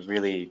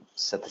really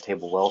set the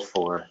table well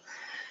for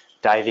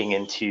diving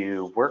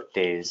into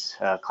Workday's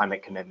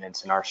climate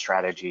commitments and our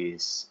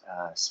strategies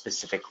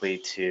specifically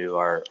to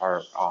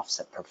our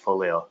offset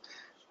portfolio.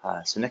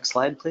 So next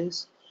slide,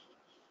 please.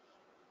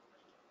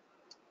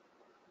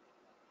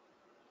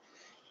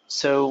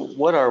 So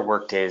what are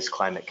Workday's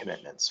climate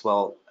commitments?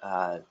 Well,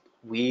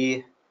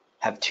 we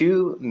have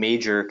two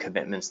major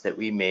commitments that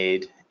we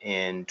made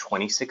in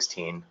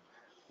 2016.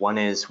 One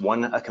is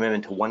a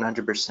commitment to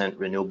 100%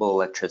 renewable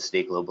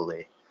electricity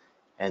globally,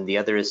 and the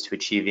other is to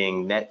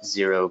achieving net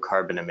zero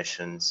carbon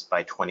emissions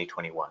by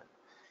 2021.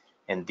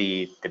 And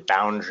the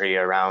boundary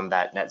around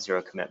that net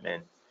zero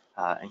commitment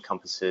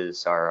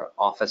encompasses our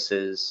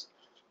offices,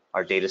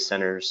 our data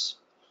centers,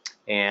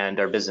 and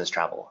our business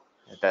travel.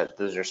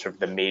 Those are sort of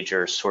the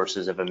major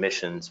sources of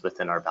emissions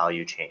within our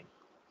value chain.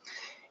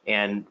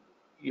 And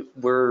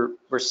we're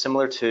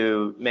similar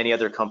to many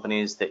other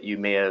companies that you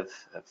may have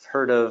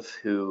heard of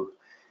who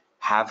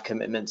have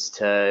commitments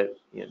to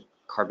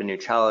carbon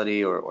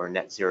neutrality or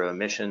net zero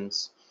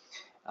emissions.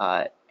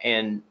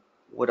 And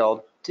what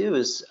I'll do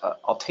is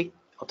I'll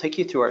take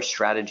you through our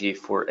strategy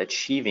for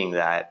achieving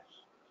that,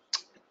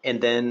 and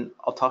then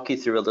I'll talk you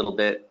through a little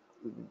bit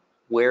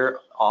where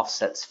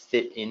offsets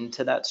fit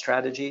into that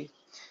strategy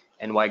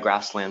and why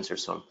grasslands are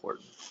so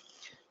important.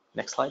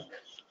 Next slide.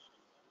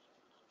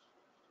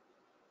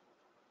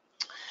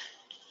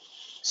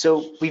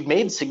 So we've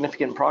made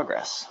significant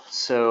progress.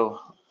 So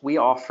we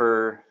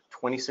offer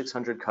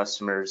 2,600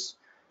 customers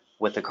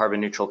with a carbon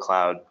neutral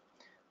cloud.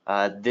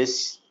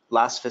 This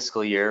last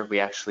fiscal year, we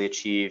actually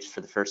achieved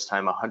for the first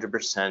time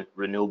 100%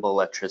 renewable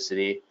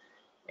electricity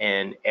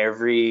in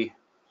every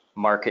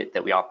market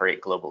that we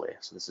operate globally.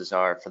 So this is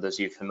for those of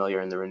you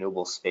familiar in the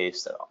renewable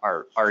space,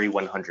 our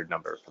RE100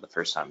 number for the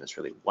first time is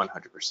really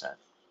 100%.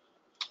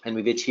 And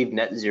we've achieved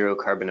net zero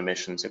carbon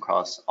emissions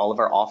across all of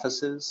our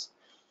offices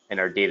and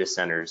our data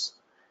centers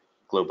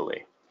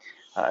globally.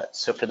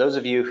 So for those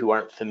of you who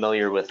aren't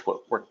familiar with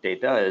what Workday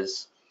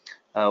does,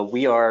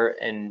 we are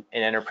an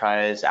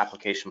enterprise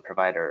application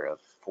provider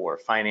for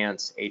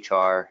finance,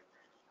 HR,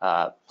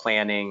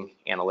 planning,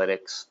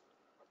 analytics.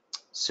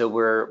 So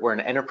we're an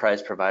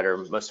enterprise provider.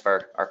 Most of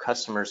our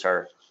customers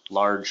are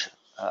large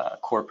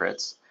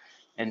corporates.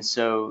 And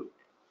so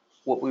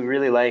what we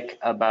really like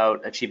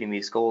about achieving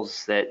these goals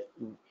is that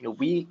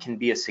we can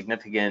be a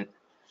significant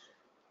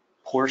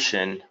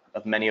portion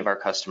of many of our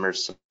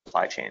customers'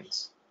 supply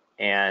chains.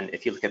 And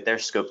if you look at their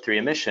scope 3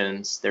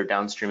 emissions, their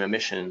downstream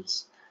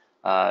emissions,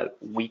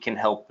 we can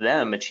help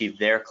them achieve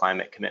their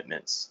climate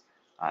commitments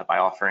by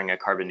offering a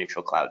carbon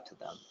neutral cloud to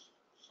them.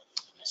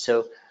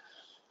 So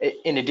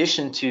in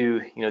addition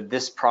to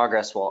this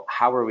progress, well,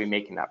 how are we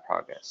making that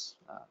progress?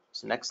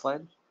 So next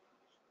slide.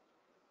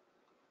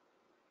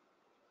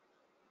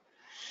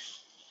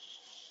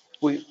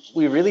 We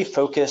really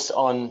focus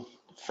on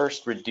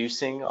first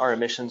reducing our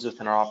emissions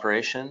within our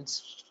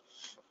operations.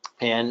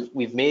 And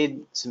we've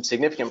made some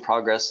significant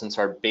progress since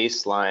our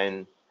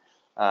baseline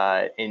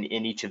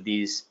in each of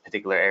these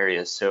particular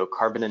areas. So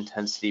carbon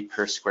intensity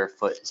per square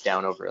foot is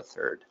down over a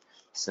third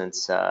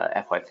since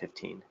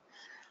FY15.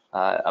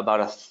 About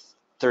a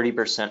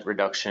 30%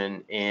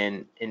 reduction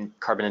in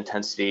carbon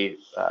intensity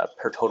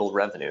per total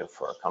revenue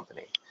for our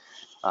company.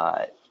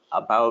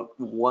 About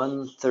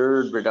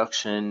 1/3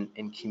 reduction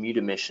in commute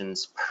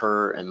emissions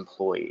per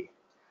employee,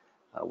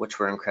 which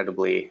we're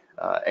incredibly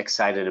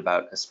excited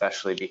about,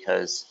 especially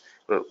because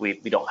we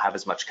don't have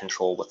as much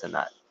control within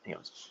that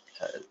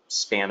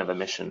span of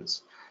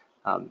emissions.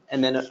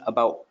 And then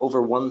about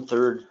over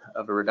 1/3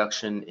 of a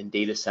reduction in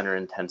data center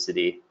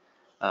intensity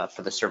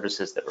for the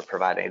services that we're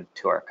providing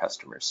to our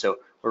customers. So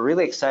we're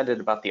really excited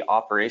about the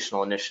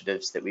operational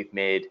initiatives that we've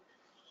made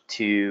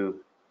to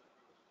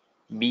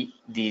meet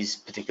these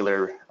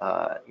particular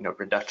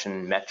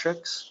reduction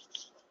metrics.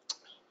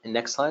 And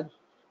next slide.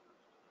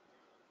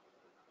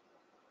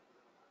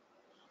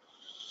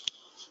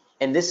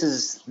 And this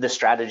is the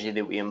strategy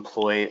that we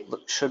employ.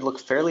 Should look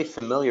fairly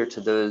familiar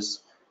to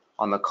those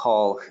on the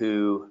call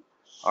who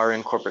are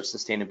in corporate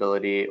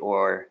sustainability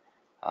or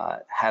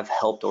have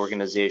helped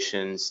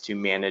organizations to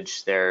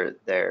manage their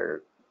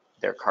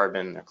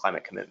carbon, their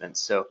climate commitments.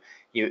 So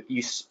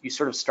you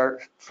sort of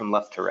start from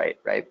left to right,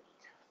 right?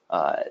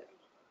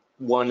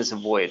 One is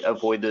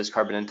avoid those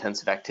carbon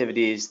intensive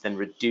activities, then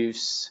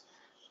reduce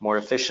more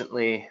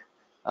efficiently,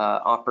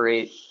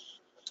 operate.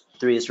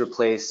 3 is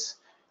replace.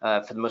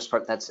 For the most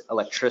part, that's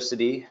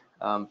electricity,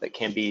 but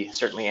can be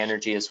certainly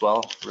energy as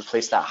well.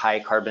 Replace that high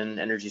carbon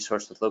energy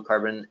source with low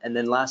carbon. And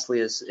then lastly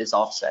is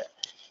offset.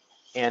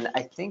 And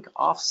I think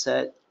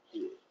offset,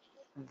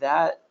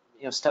 that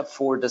step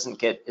 4 doesn't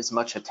get as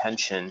much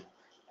attention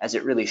as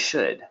it really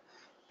should,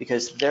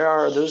 because there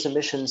are those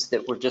emissions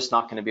that we're just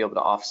not going to be able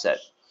to offset.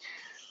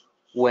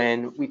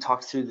 When we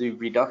talk through the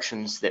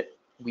reductions that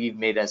we've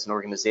made as an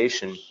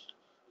organization,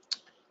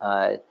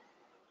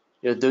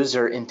 those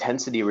are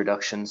intensity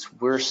reductions.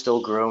 We're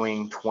still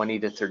growing 20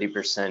 to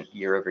 30%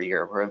 year over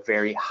year. We're a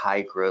very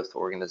high growth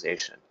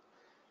organization.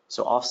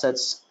 So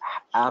offsets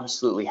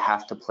absolutely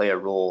have to play a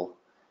role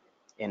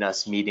in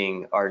us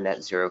meeting our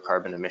net zero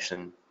carbon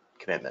emission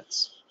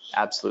commitments.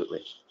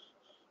 Absolutely.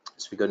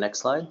 So we go next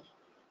slide.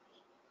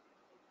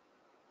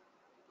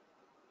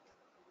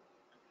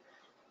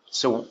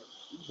 So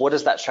what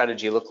does that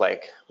strategy look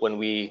like when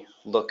we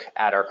look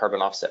at our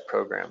carbon offset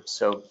program?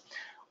 So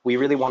we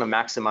really want to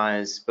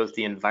maximize both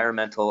the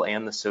environmental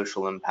and the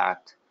social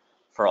impact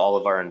for all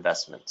of our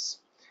investments.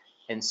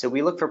 And so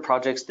we look for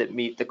projects that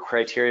meet the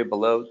criteria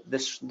below.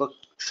 This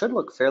should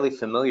look fairly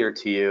familiar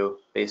to you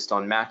based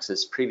on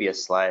Max's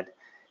previous slide.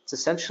 It's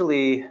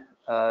essentially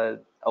a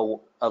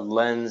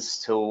lens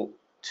to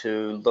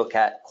look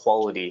at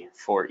quality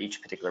for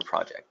each particular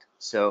project.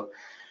 So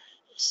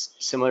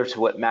similar to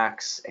what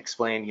Max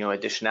explained,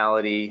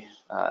 additionality,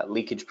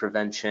 leakage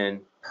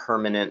prevention,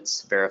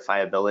 permanence,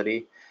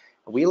 verifiability.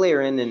 We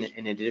layer in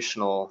an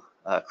additional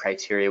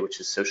criteria, which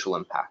is social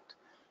impact.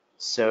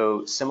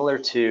 So similar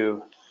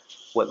to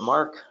what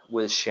Mark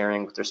was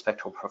sharing with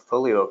respect to a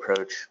portfolio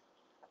approach,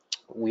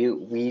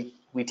 we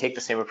take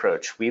the same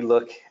approach. We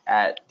look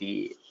at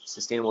the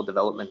Sustainable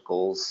Development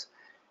Goals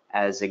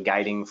as a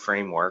guiding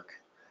framework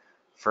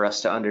for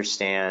us to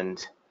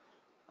understand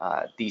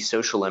the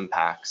social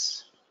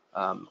impacts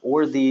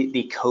or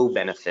the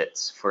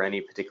co-benefits for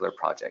any particular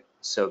project.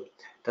 So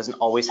it doesn't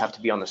always have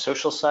to be on the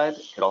social side.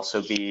 It could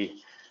also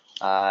be,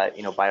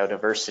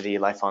 biodiversity,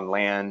 life on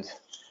land,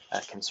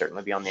 can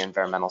certainly be on the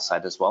environmental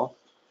side as well.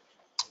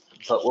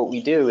 But what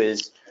we do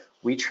is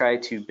we try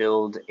to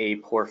build a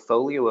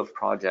portfolio of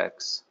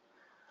projects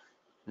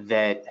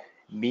that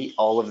meet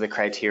all of the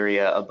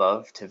criteria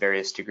above to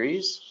various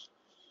degrees.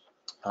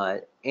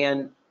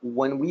 And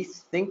when we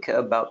think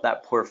about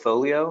that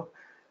portfolio,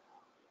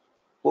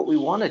 what we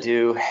want to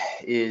do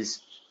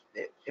is,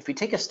 if we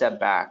take a step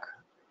back,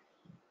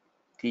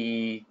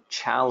 the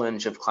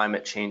challenge of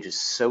climate change is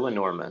so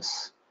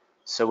enormous,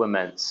 so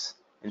immense,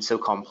 and so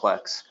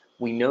complex.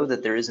 We know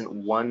that there isn't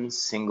one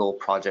single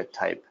project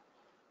type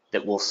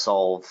that will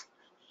solve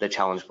the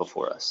challenge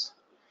before us.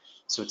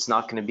 So it's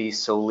not going to be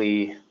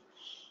solely,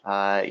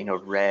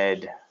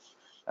 red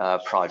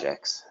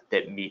projects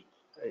that meet,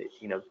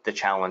 the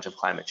challenge of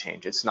climate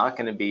change. It's not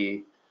going to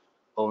be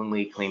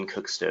only clean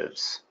cook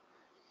stoves.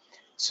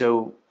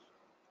 So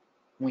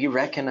we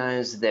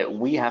recognize that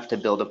we have to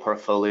build a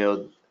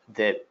portfolio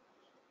that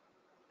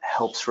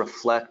helps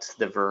reflect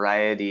the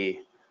variety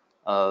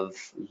of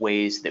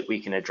ways that we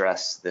can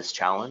address this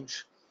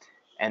challenge.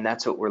 And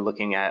that's what we're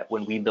looking at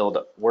when we build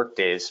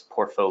Workday's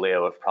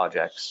portfolio of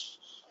projects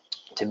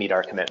to meet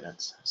our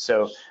commitments.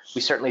 So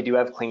we certainly do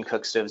have clean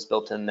cook stoves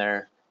built in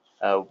there.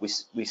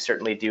 We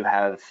certainly do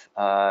have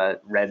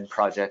red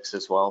projects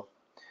as well.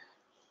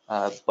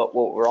 But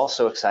what we're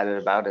also excited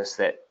about is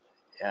that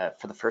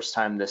for the first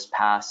time this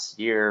past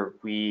year,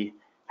 we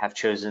have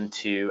chosen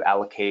to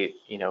allocate,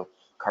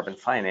 carbon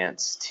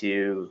finance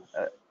to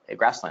a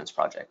grasslands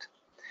project.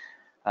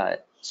 So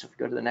if we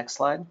go to the next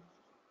slide.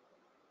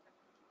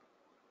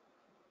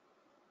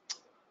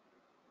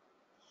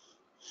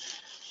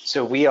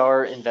 So we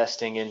are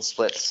investing in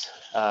Split's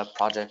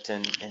project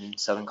in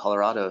Southern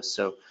Colorado.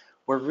 So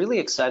we're really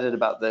excited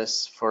about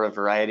this for a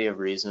variety of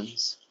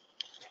reasons.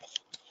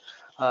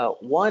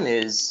 One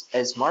is,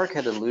 as Mark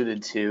had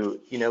alluded to,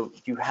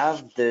 you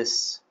have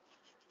this,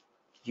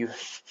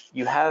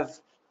 you have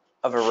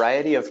a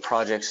variety of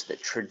projects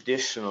that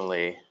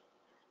traditionally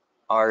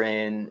are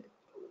in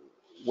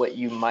what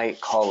you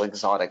might call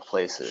exotic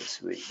places,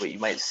 what you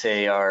might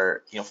say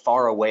are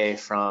far away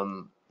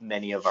from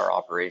many of our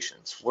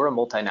operations. We're a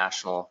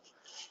multinational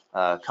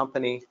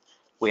company.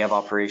 We have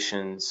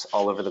operations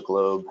all over the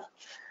globe,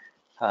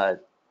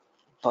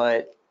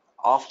 but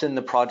often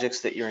the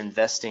projects that you're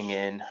investing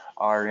in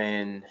are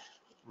in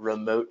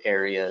remote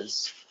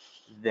areas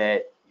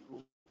that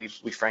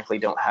we frankly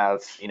don't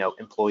have,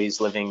 employees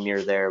living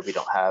near there. We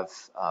don't have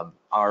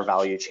our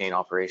value chain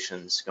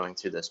operations going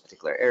through those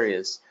particular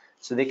areas.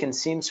 So they can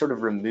seem sort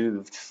of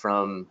removed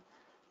from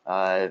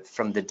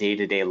the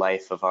day-to-day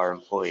life of our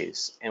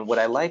employees. And what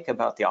I like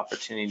about the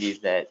opportunity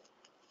that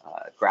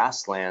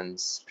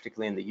grasslands,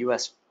 particularly in the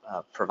US,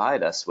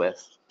 provide us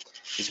with,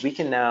 is we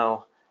can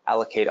now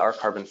allocate our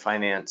carbon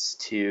finance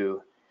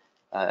to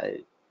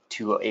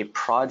a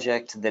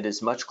project that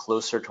is much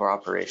closer to our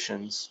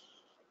operations,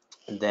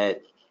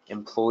 that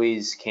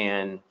employees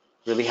can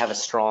really have a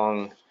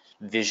strong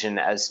vision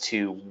as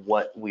to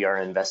what we are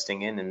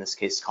investing in this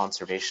case,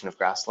 conservation of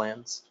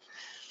grasslands.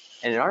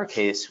 And in our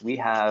case, we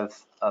have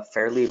a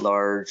fairly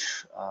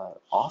large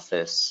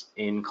office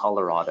in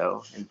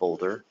Colorado, in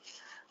Boulder,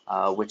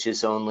 which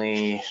is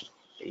only,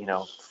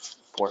 4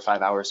 or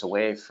 5 hours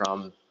away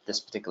from this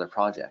particular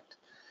project.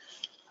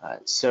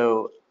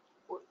 So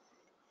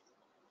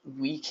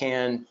we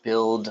can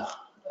build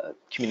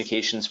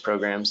communications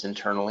programs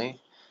internally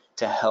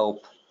to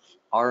help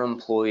our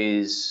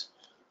employees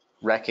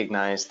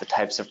recognize the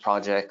types of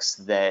projects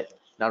that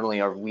not only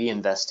are we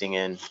investing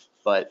in,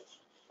 but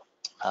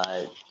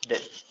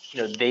that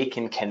they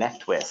can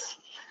connect with.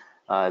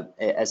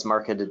 As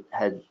Mark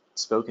had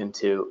spoken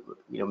to,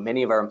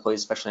 many of our employees,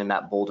 especially in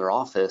that Boulder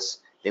office,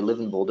 they live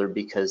in Boulder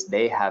because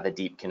they have a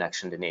deep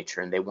connection to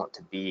nature and they want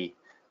to be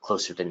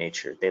closer to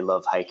nature. They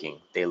love hiking,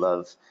 they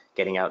love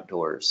getting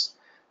outdoors.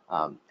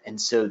 And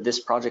so this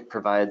project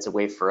provides a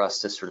way for us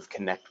to sort of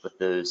connect with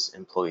those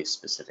employees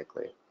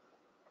specifically.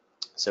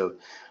 So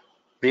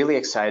really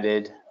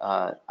excited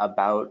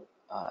about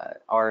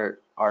our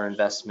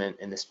investment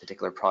in this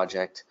particular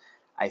project.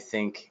 I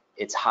think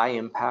it's high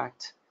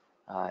impact.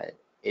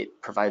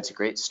 It provides a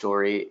great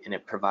story, and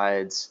it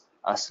provides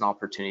us an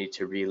opportunity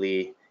to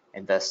really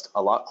invest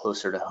a lot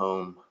closer to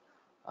home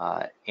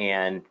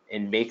and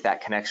make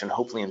that connection,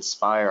 hopefully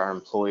inspire our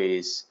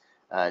employees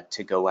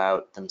to go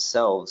out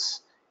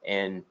themselves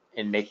and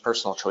make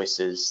personal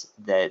choices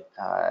that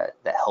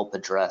help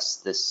address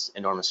this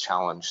enormous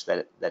challenge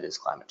that is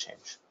climate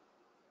change.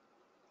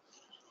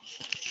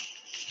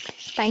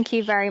 Thank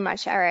you very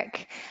much,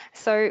 Eric.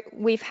 So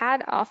we've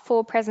had our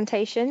 4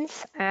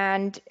 presentations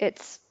and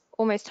it's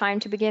almost time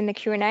to begin the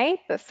Q&A,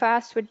 but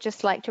first we'd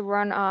just like to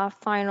run our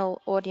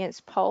final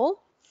audience poll.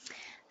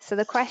 So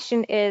the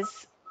question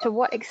is, to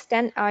what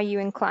extent are you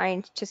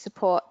inclined to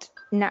support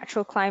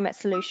natural climate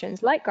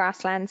solutions like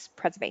grasslands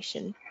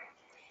preservation?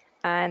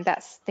 And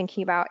that's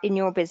thinking about in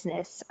your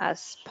business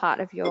as part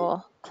of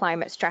your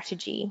climate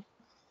strategy.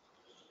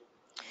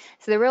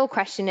 So the real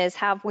question is,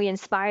 have we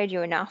inspired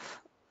you enough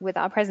with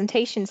our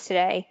presentations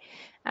today?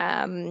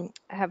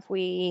 Have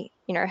we,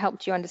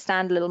 helped you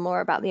understand a little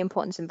more about the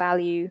importance and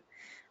value?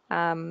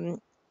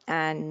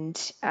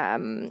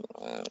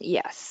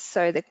 Yes,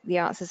 so the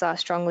answers are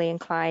strongly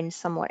inclined,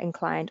 somewhat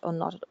inclined, or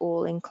not at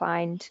all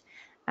inclined.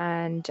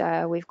 And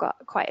we've got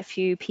quite a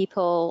few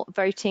people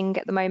voting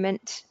at the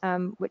moment,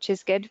 which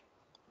is good.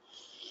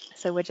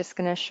 So we're just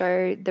going to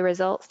show the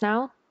results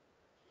now.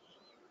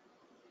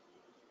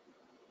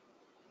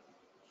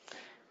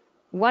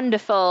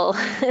 Wonderful.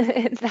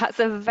 That's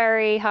a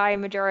very high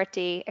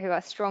majority who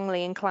are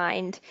strongly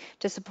inclined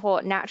to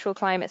support natural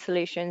climate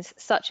solutions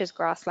such as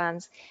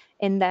grasslands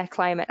in their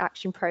climate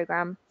action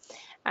program.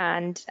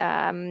 And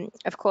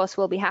of course,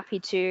 we'll be happy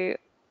to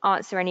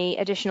answer any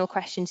additional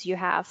questions you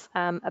have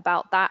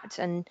about that.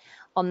 And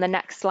on the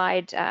next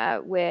slide,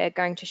 we're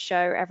going to show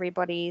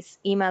everybody's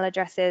email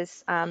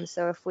addresses.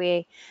 So if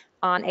we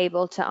aren't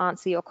able to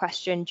answer your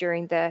question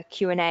during the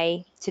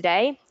Q&A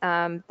today,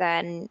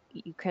 then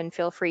you can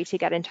feel free to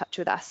get in touch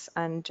with us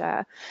and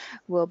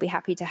we'll be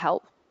happy to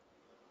help.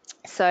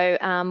 So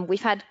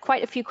we've had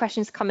quite a few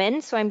questions come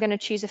in, so I'm going to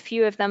choose a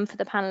few of them for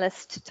the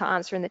panelists to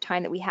answer in the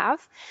time that we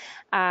have.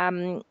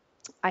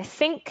 I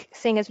think,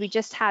 seeing as we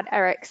just had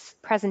Eric's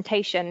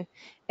presentation,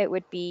 it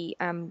would be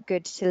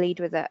good to lead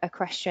with a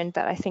question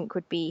that I think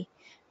would be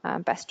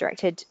best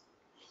directed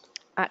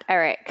at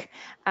Eric.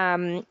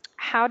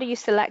 How do you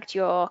select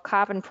your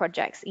carbon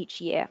projects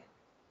each year?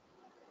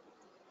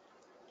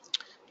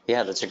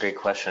 Yeah, that's a great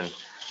question.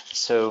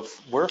 So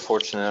we're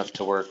fortunate enough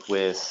to work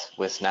with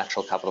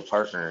Natural Capital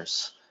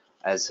Partners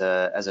as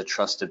a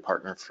trusted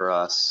partner for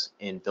us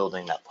in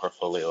building that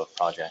portfolio of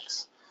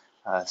projects.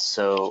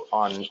 So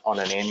on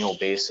an annual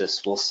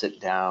basis, we'll sit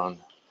down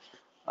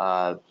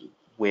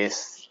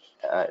with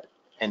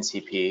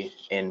NCP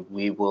and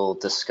we will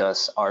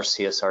discuss our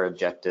CSR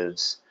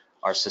objectives,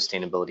 our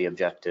sustainability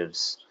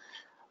objectives,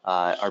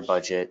 our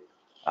budget,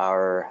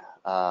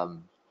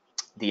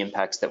 the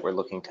impacts that we're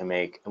looking to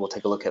make, and we'll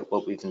take a look at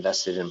what we've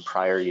invested in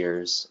prior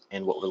years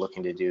and what we're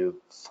looking to do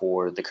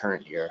for the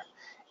current year.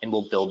 And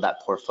we'll build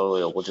that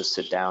portfolio. We'll just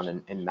sit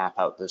down and map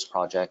out those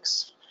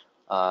projects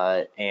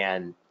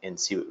and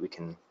see what we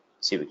can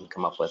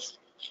come up with.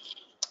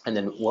 And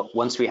then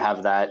once we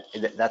have that,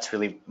 that's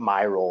really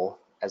my role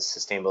as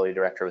sustainability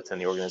director within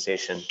the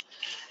organization.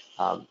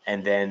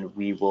 And then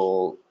we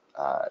will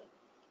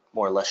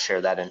more or less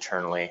share that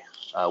internally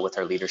with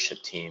our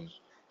leadership team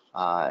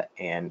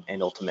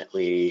and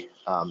ultimately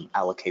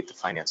allocate the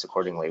finance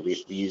accordingly.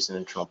 We use an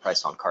internal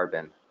price on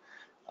carbon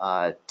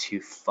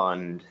to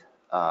fund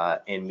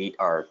and meet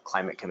our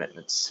climate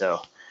commitments.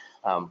 So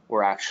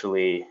we're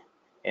actually,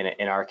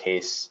 in our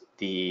case,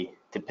 the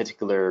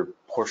particular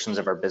portions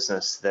of our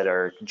business that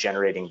are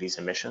generating these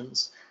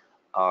emissions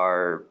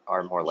are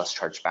more or less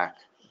charged back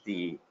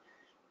the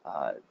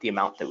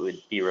amount that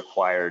would be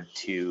required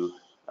to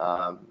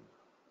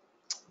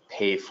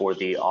pay for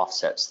the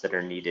offsets that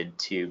are needed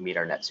to meet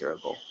our net zero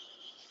goal.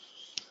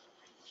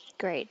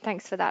 Great,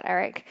 thanks for that,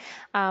 Eric.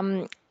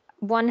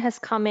 One has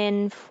come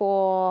in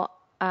for,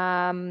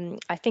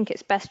 I think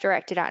it's best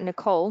directed at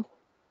Nicole.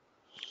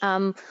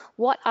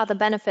 What other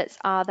benefits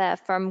are there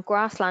from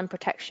grassland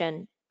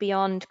protection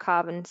beyond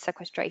carbon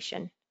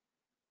sequestration?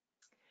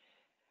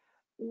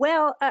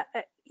 Well,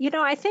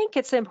 I think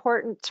it's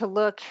important to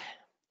look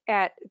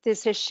at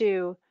this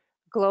issue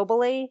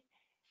globally.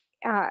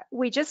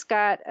 We just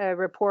got a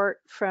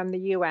report from the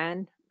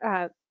UN.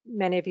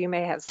 Many of you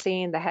may have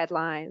seen the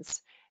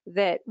headlines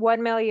that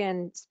 1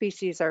 million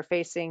species are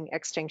facing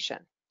extinction.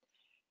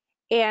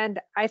 And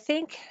I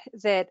think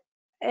that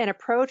an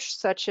approach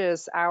such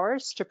as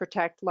ours to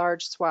protect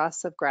large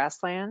swaths of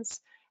grasslands,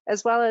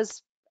 as well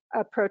as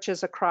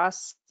approaches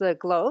across the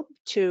globe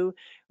to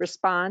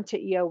respond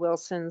to E.O.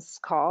 Wilson's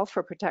call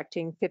for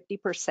protecting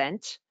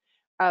 50%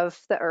 of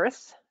the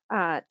Earth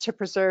to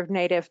preserve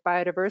native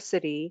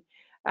biodiversity,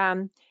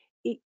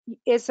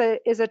 is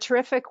a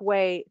terrific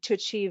way to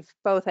achieve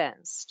both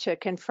ends, to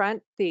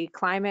confront the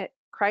climate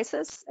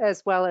crisis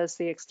as well as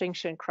the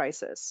extinction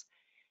crisis.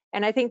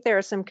 And I think there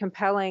are some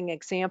compelling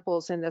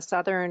examples in the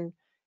southern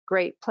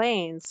Great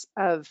Plains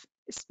of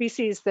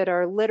species that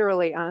are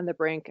literally on the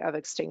brink of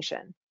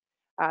extinction.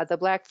 The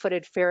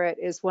black-footed ferret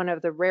is one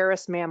of the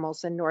rarest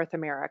mammals in North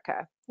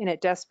America, and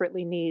it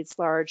desperately needs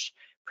large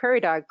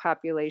prairie dog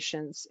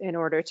populations in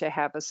order to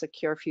have a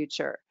secure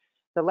future.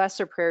 The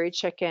lesser prairie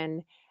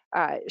chicken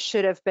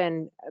should have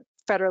been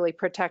federally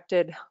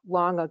protected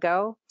long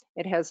ago.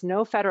 It has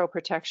no federal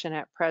protection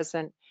at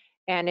present,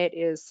 and it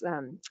is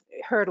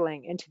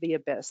hurtling into the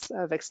abyss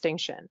of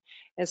extinction.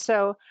 And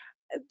so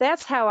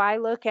that's how I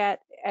look at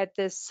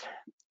this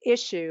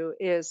issue,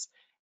 is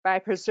by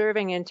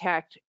preserving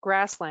intact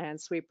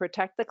grasslands, we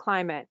protect the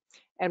climate,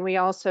 and we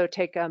also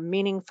take a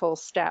meaningful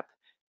step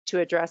to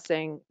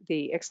addressing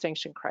the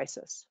extinction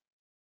crisis.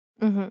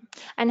 Mm-hmm.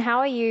 And how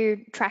are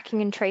you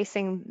tracking and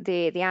tracing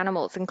the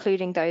animals,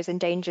 including those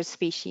endangered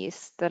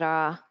species that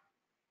are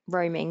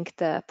roaming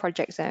the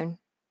project zone?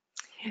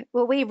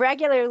 Well, we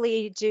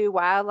regularly do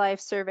wildlife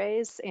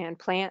surveys and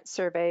plant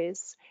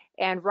surveys.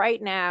 And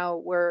right now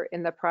we're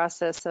in the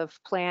process of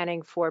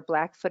planning for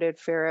black-footed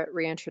ferret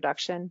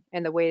reintroduction.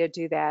 And the way to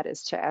do that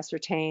is to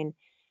ascertain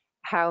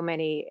how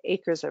many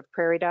acres of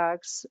prairie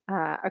dogs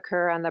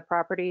occur on the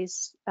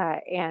properties.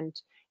 And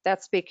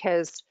that's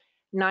because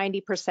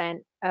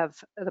 90% of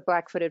the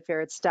black-footed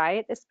ferret's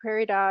diet is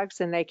prairie dogs,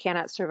 and they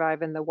cannot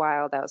survive in the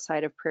wild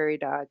outside of prairie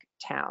dog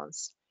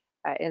towns.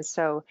 And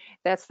so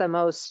that's the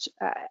most,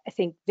 I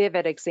think,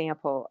 vivid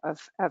example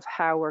of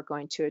how we're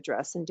going to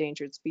address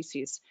endangered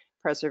species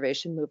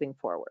preservation moving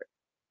forward.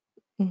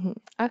 Mm-hmm.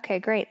 Okay,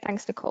 great.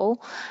 Thanks,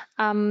 Nicole.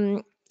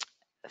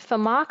 For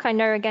Mark, I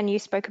know, again, you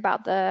spoke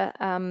about the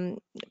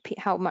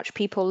how much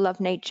people love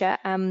nature.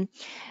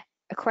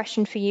 A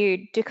question for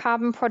you. Do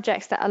carbon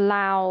projects that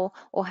allow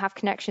or have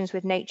connections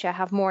with nature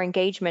have more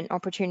engagement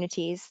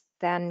opportunities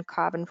than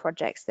carbon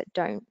projects that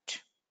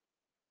don't?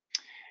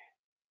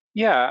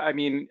 Yeah, I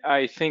mean,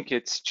 I think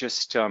it's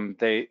just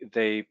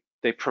they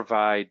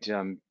provide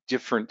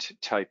different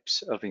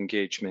types of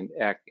engagement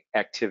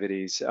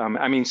activities.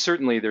 I mean,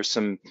 certainly there's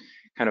some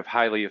kind of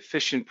highly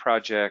efficient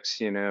projects,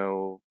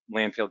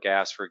 landfill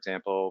gas, for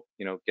example,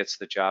 gets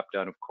the job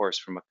done, of course,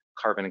 from a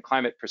carbon and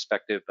climate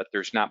perspective, but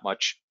there's not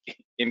much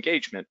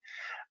engagement.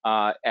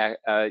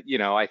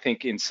 I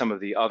think in some of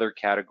the other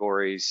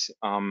categories,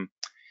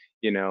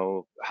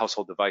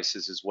 household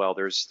devices as well,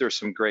 there's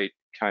some great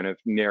kind of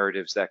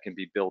narratives that can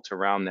be built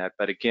around that.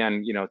 But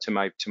again, to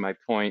my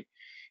point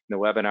in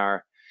the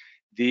webinar,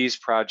 these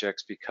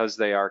projects, because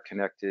they are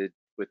connected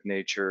with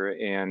nature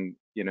and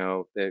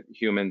that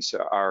humans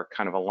are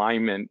kind of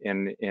alignment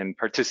and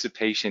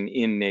participation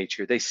in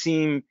nature, they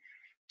seem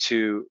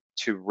to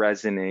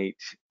resonate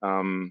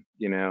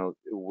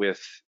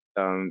with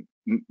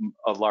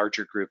a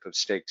larger group of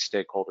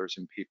stakeholders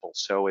and people.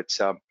 So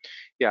it's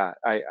yeah,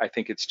 I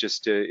think it's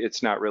just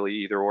it's not really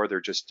either or,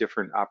 they're just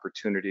different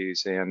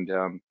opportunities and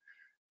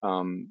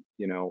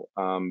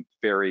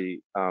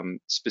very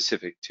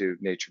specific to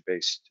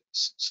nature-based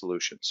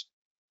solutions.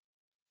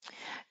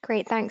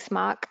 Great, thanks,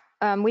 Mark.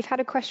 We've had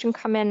a question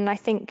come in, and I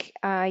think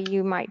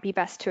you might be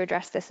best to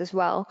address this as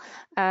well.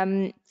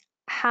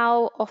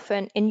 How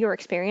often, in your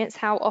experience,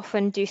 how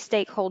often do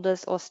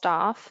stakeholders or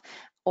staff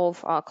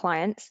of our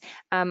clients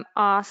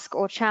ask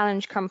or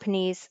challenge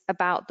companies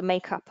about the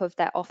makeup of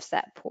their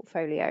offset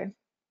portfolio?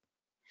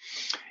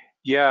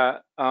 Yeah,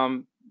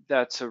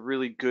 that's a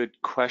really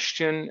good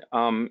question.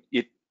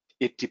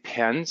 It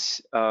depends.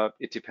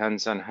 It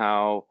depends on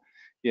how,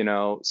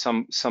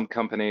 some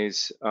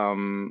companies,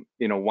 want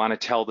to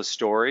tell the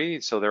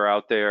story, so they're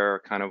out there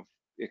kind of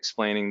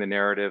explaining the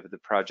narrative of the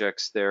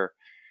projects they're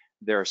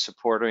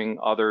supporting.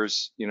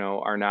 Others,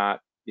 are not,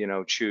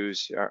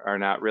 are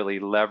not really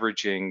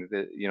leveraging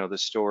the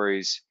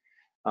stories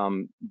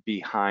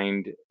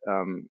behind,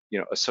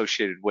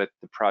 associated with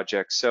the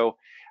project. So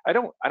I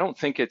don't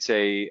think it's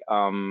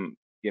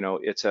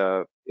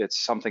it's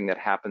something that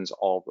happens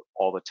all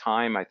the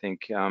time. I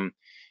think,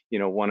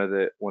 one of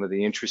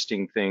the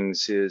interesting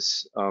things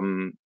is,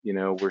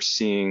 we're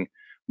seeing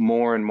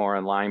more and more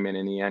alignment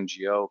in the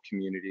NGO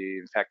community.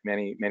 In fact,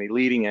 many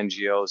leading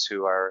NGOs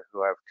who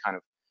have kind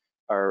of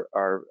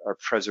are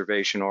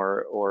preservation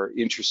or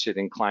interested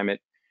in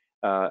climate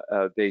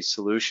based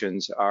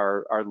solutions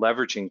are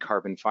leveraging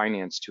carbon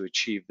finance to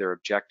achieve their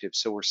objectives.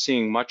 So we're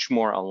seeing much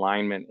more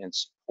alignment and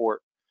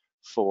support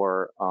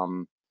for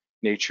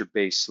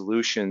nature-based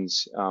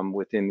solutions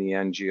within the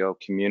NGO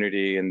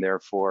community, and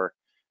therefore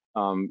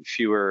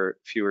fewer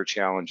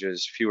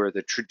challenges, fewer of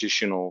the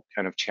traditional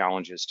kind of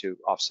challenges to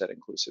offset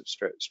inclusive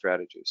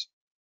strategies.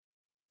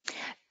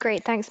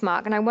 Great, thanks,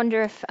 Mark. And I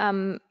wonder if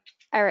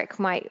Eric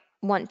might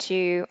want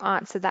to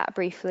answer that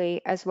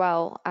briefly as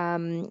well.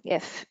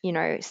 If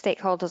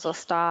stakeholders or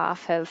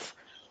staff have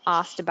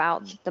asked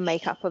about the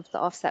makeup of the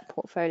offset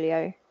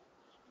portfolio.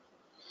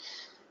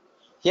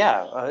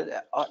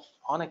 Yeah,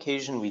 on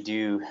occasion we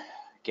do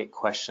get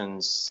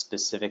questions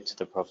specific to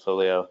the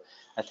portfolio.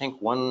 I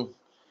think one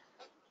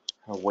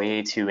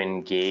way to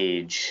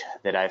engage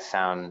that I've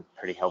found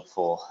pretty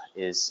helpful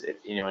is,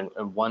 in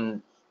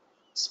one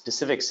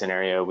specific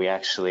scenario, we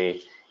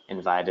actually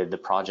invited the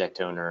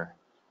project owner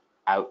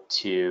out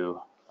to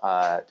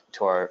our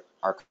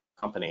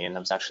company, and it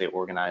was actually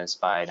organized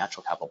by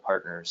Natural Capital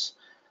Partners.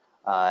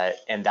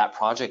 And that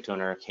project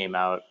owner came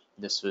out.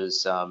 This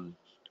was a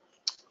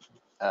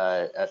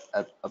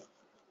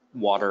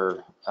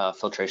water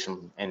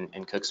filtration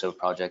and cook stove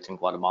project in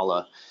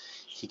Guatemala.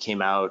 He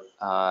came out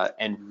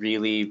and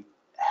really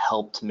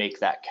helped make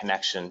that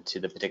connection to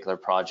the particular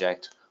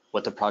project,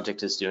 what the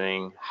project is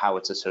doing, how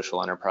it's a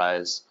social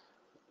enterprise,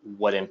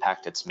 what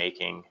impact it's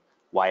making,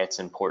 why it's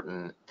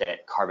important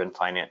that carbon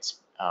finance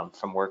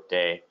from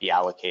Workday be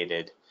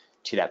allocated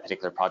to that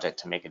particular project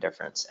to make a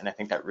difference. And I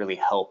think that really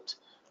helped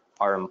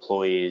our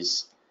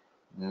employees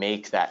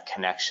make that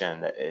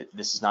connection.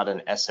 This is not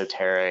an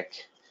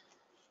esoteric,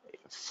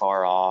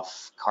 far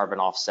off carbon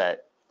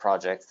offset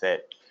project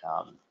that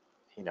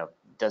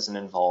doesn't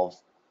involve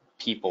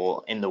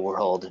people in the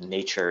world and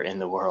nature in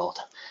the world.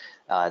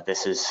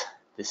 This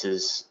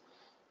is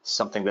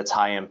something that's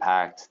high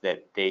impact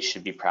that they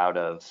should be proud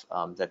of,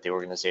 that the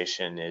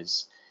organization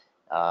is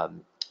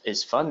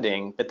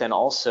funding. But then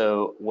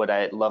also, what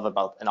I love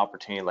about an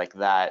opportunity like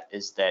that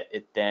is that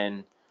it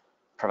then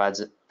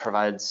provides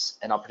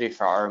an opportunity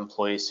for our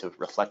employees to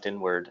reflect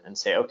inward and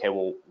say, okay,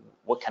 well,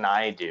 what can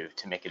I do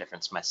to make a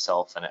difference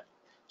myself? And it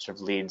sort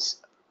of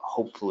leads,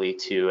 hopefully,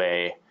 to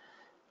a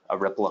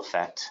ripple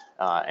effect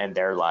in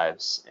their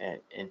lives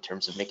in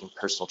terms of making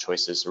personal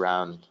choices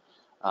around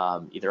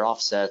either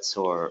offsets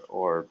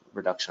or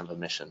reduction of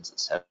emissions, et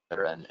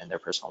cetera, in their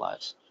personal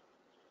lives.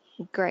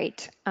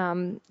 Great.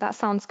 That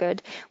sounds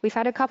good. We've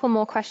had a couple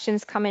more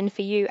questions come in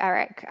for you,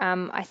 Eric.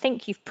 I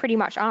think you've pretty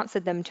much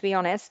answered them, to be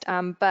honest,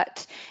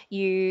 but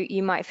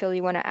you might feel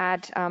you want to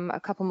add a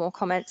couple more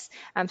comments.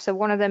 So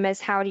one of them is,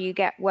 how do you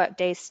get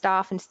Workday's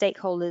staff and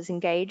stakeholders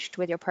engaged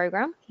with your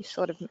program? You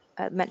sort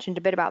of mentioned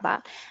a bit about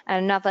that.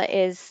 And another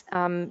is,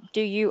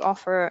 do you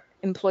offer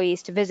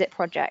employees to visit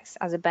projects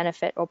as a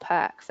benefit or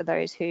perk for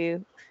those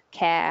who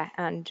care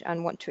and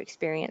want to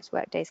experience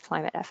Workday's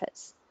climate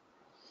efforts?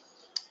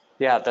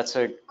 Yeah, that's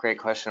a great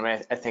question. I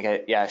mean, I think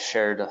I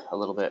shared a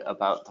little bit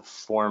about the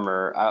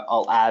former.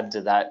 I'll add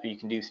to that. You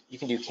can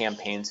do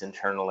campaigns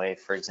internally.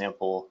 For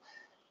example,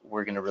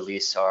 we're going to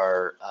release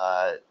our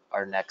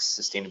next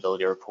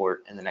sustainability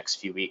report in the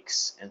next few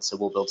weeks, and so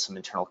we'll build some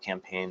internal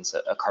campaigns,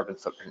 a carbon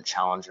footprint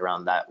challenge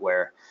around that,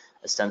 where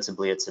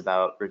ostensibly it's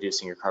about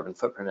reducing your carbon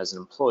footprint as an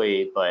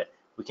employee, but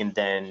we can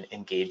then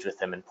engage with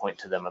them and point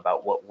to them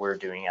about what we're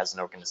doing as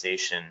an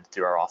organization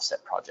through our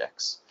offset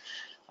projects.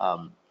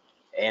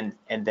 And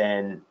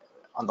then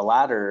on the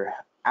latter,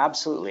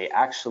 absolutely.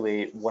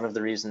 Actually, one of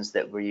the reasons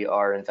that we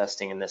are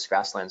investing in this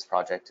grasslands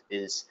project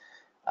is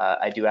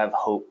I do have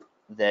hope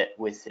that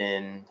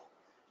within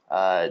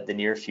the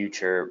near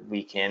future,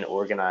 we can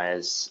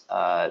organize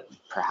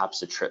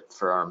perhaps a trip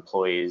for our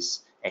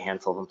employees, a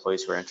handful of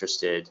employees who are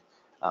interested,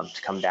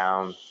 to come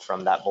down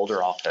from that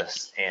Boulder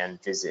office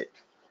and visit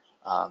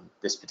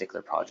this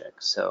particular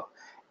project. So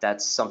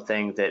that's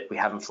something that we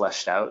haven't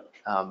fleshed out,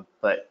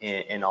 but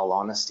in all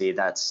honesty,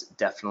 that's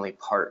definitely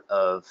part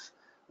of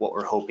what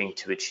we're hoping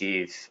to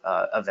achieve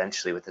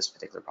eventually with this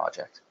particular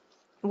project.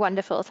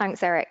 Wonderful,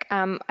 thanks, Eric.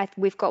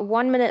 We've got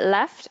 1 minute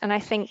left, and I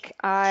think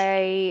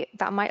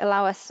that might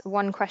allow us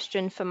one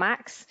question for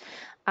Max.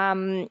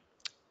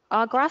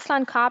 Are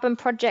grassland carbon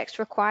projects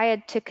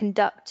required to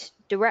conduct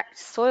direct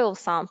soil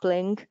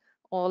sampling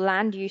or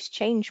land use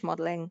change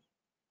modeling?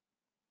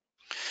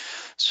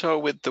 So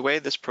with the way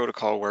this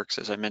protocol works,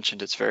 as I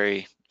mentioned, it's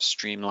very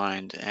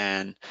streamlined,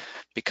 and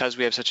because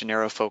we have such a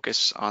narrow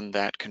focus on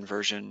that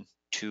conversion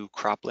to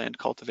cropland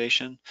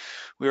cultivation,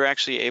 we were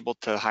actually able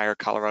to hire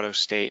Colorado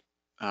State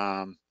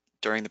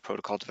during the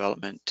protocol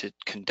development to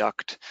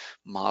conduct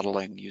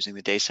modeling using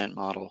the DayCent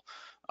model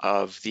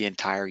of the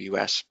entire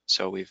US.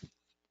 So we've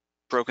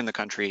broken the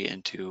country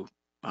into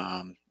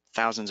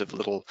thousands of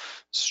little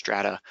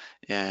strata,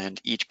 and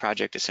each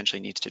project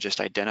essentially needs to just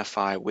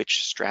identify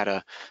which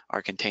strata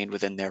are contained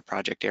within their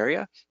project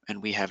area,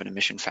 and we have an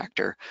emission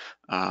factor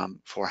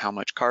for how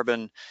much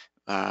carbon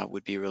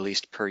would be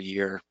released per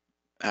year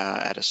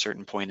at a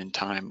certain point in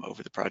time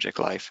over the project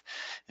life,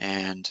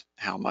 and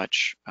how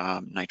much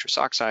nitrous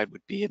oxide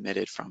would be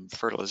emitted from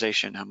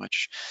fertilization, how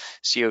much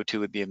CO2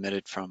 would be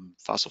emitted from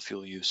fossil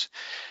fuel use.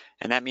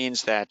 And that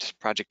means that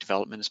project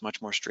development is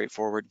much more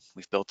straightforward.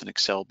 We've built an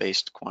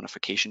Excel-based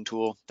quantification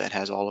tool that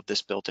has all of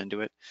this built into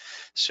it.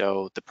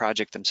 So the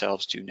project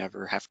themselves do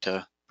never have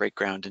to break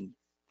ground and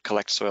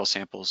collect soil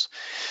samples.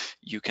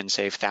 You can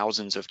save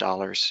thousands of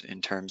dollars in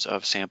terms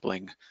of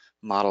sampling,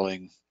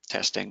 modeling,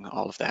 testing,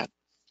 all of that.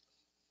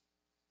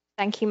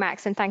 Thank you,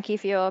 Max, and thank you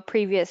for your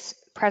previous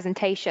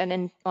presentation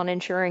and on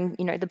ensuring,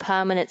 the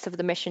permanence of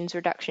the emissions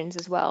reductions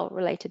as well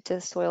related to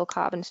soil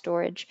carbon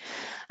storage.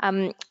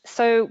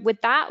 So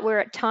with that, we're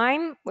at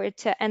time. We're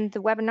to end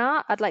the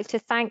webinar. I'd like to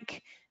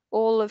thank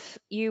all of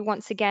you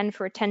once again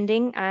for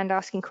attending and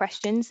asking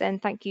questions,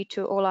 and thank you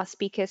to all our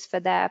speakers for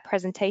their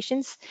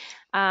presentations.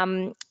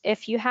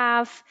 If you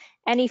have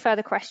any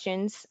further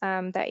questions,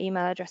 their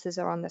email addresses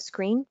are on the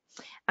screen,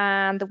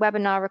 and the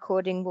webinar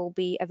recording will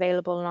be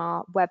available on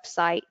our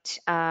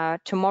website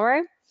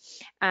tomorrow,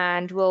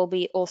 and will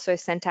be also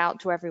sent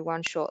out to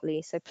everyone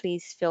shortly. So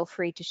please feel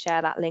free to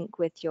share that link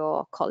with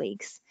your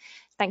colleagues.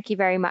 Thank you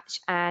very much,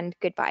 and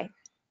goodbye.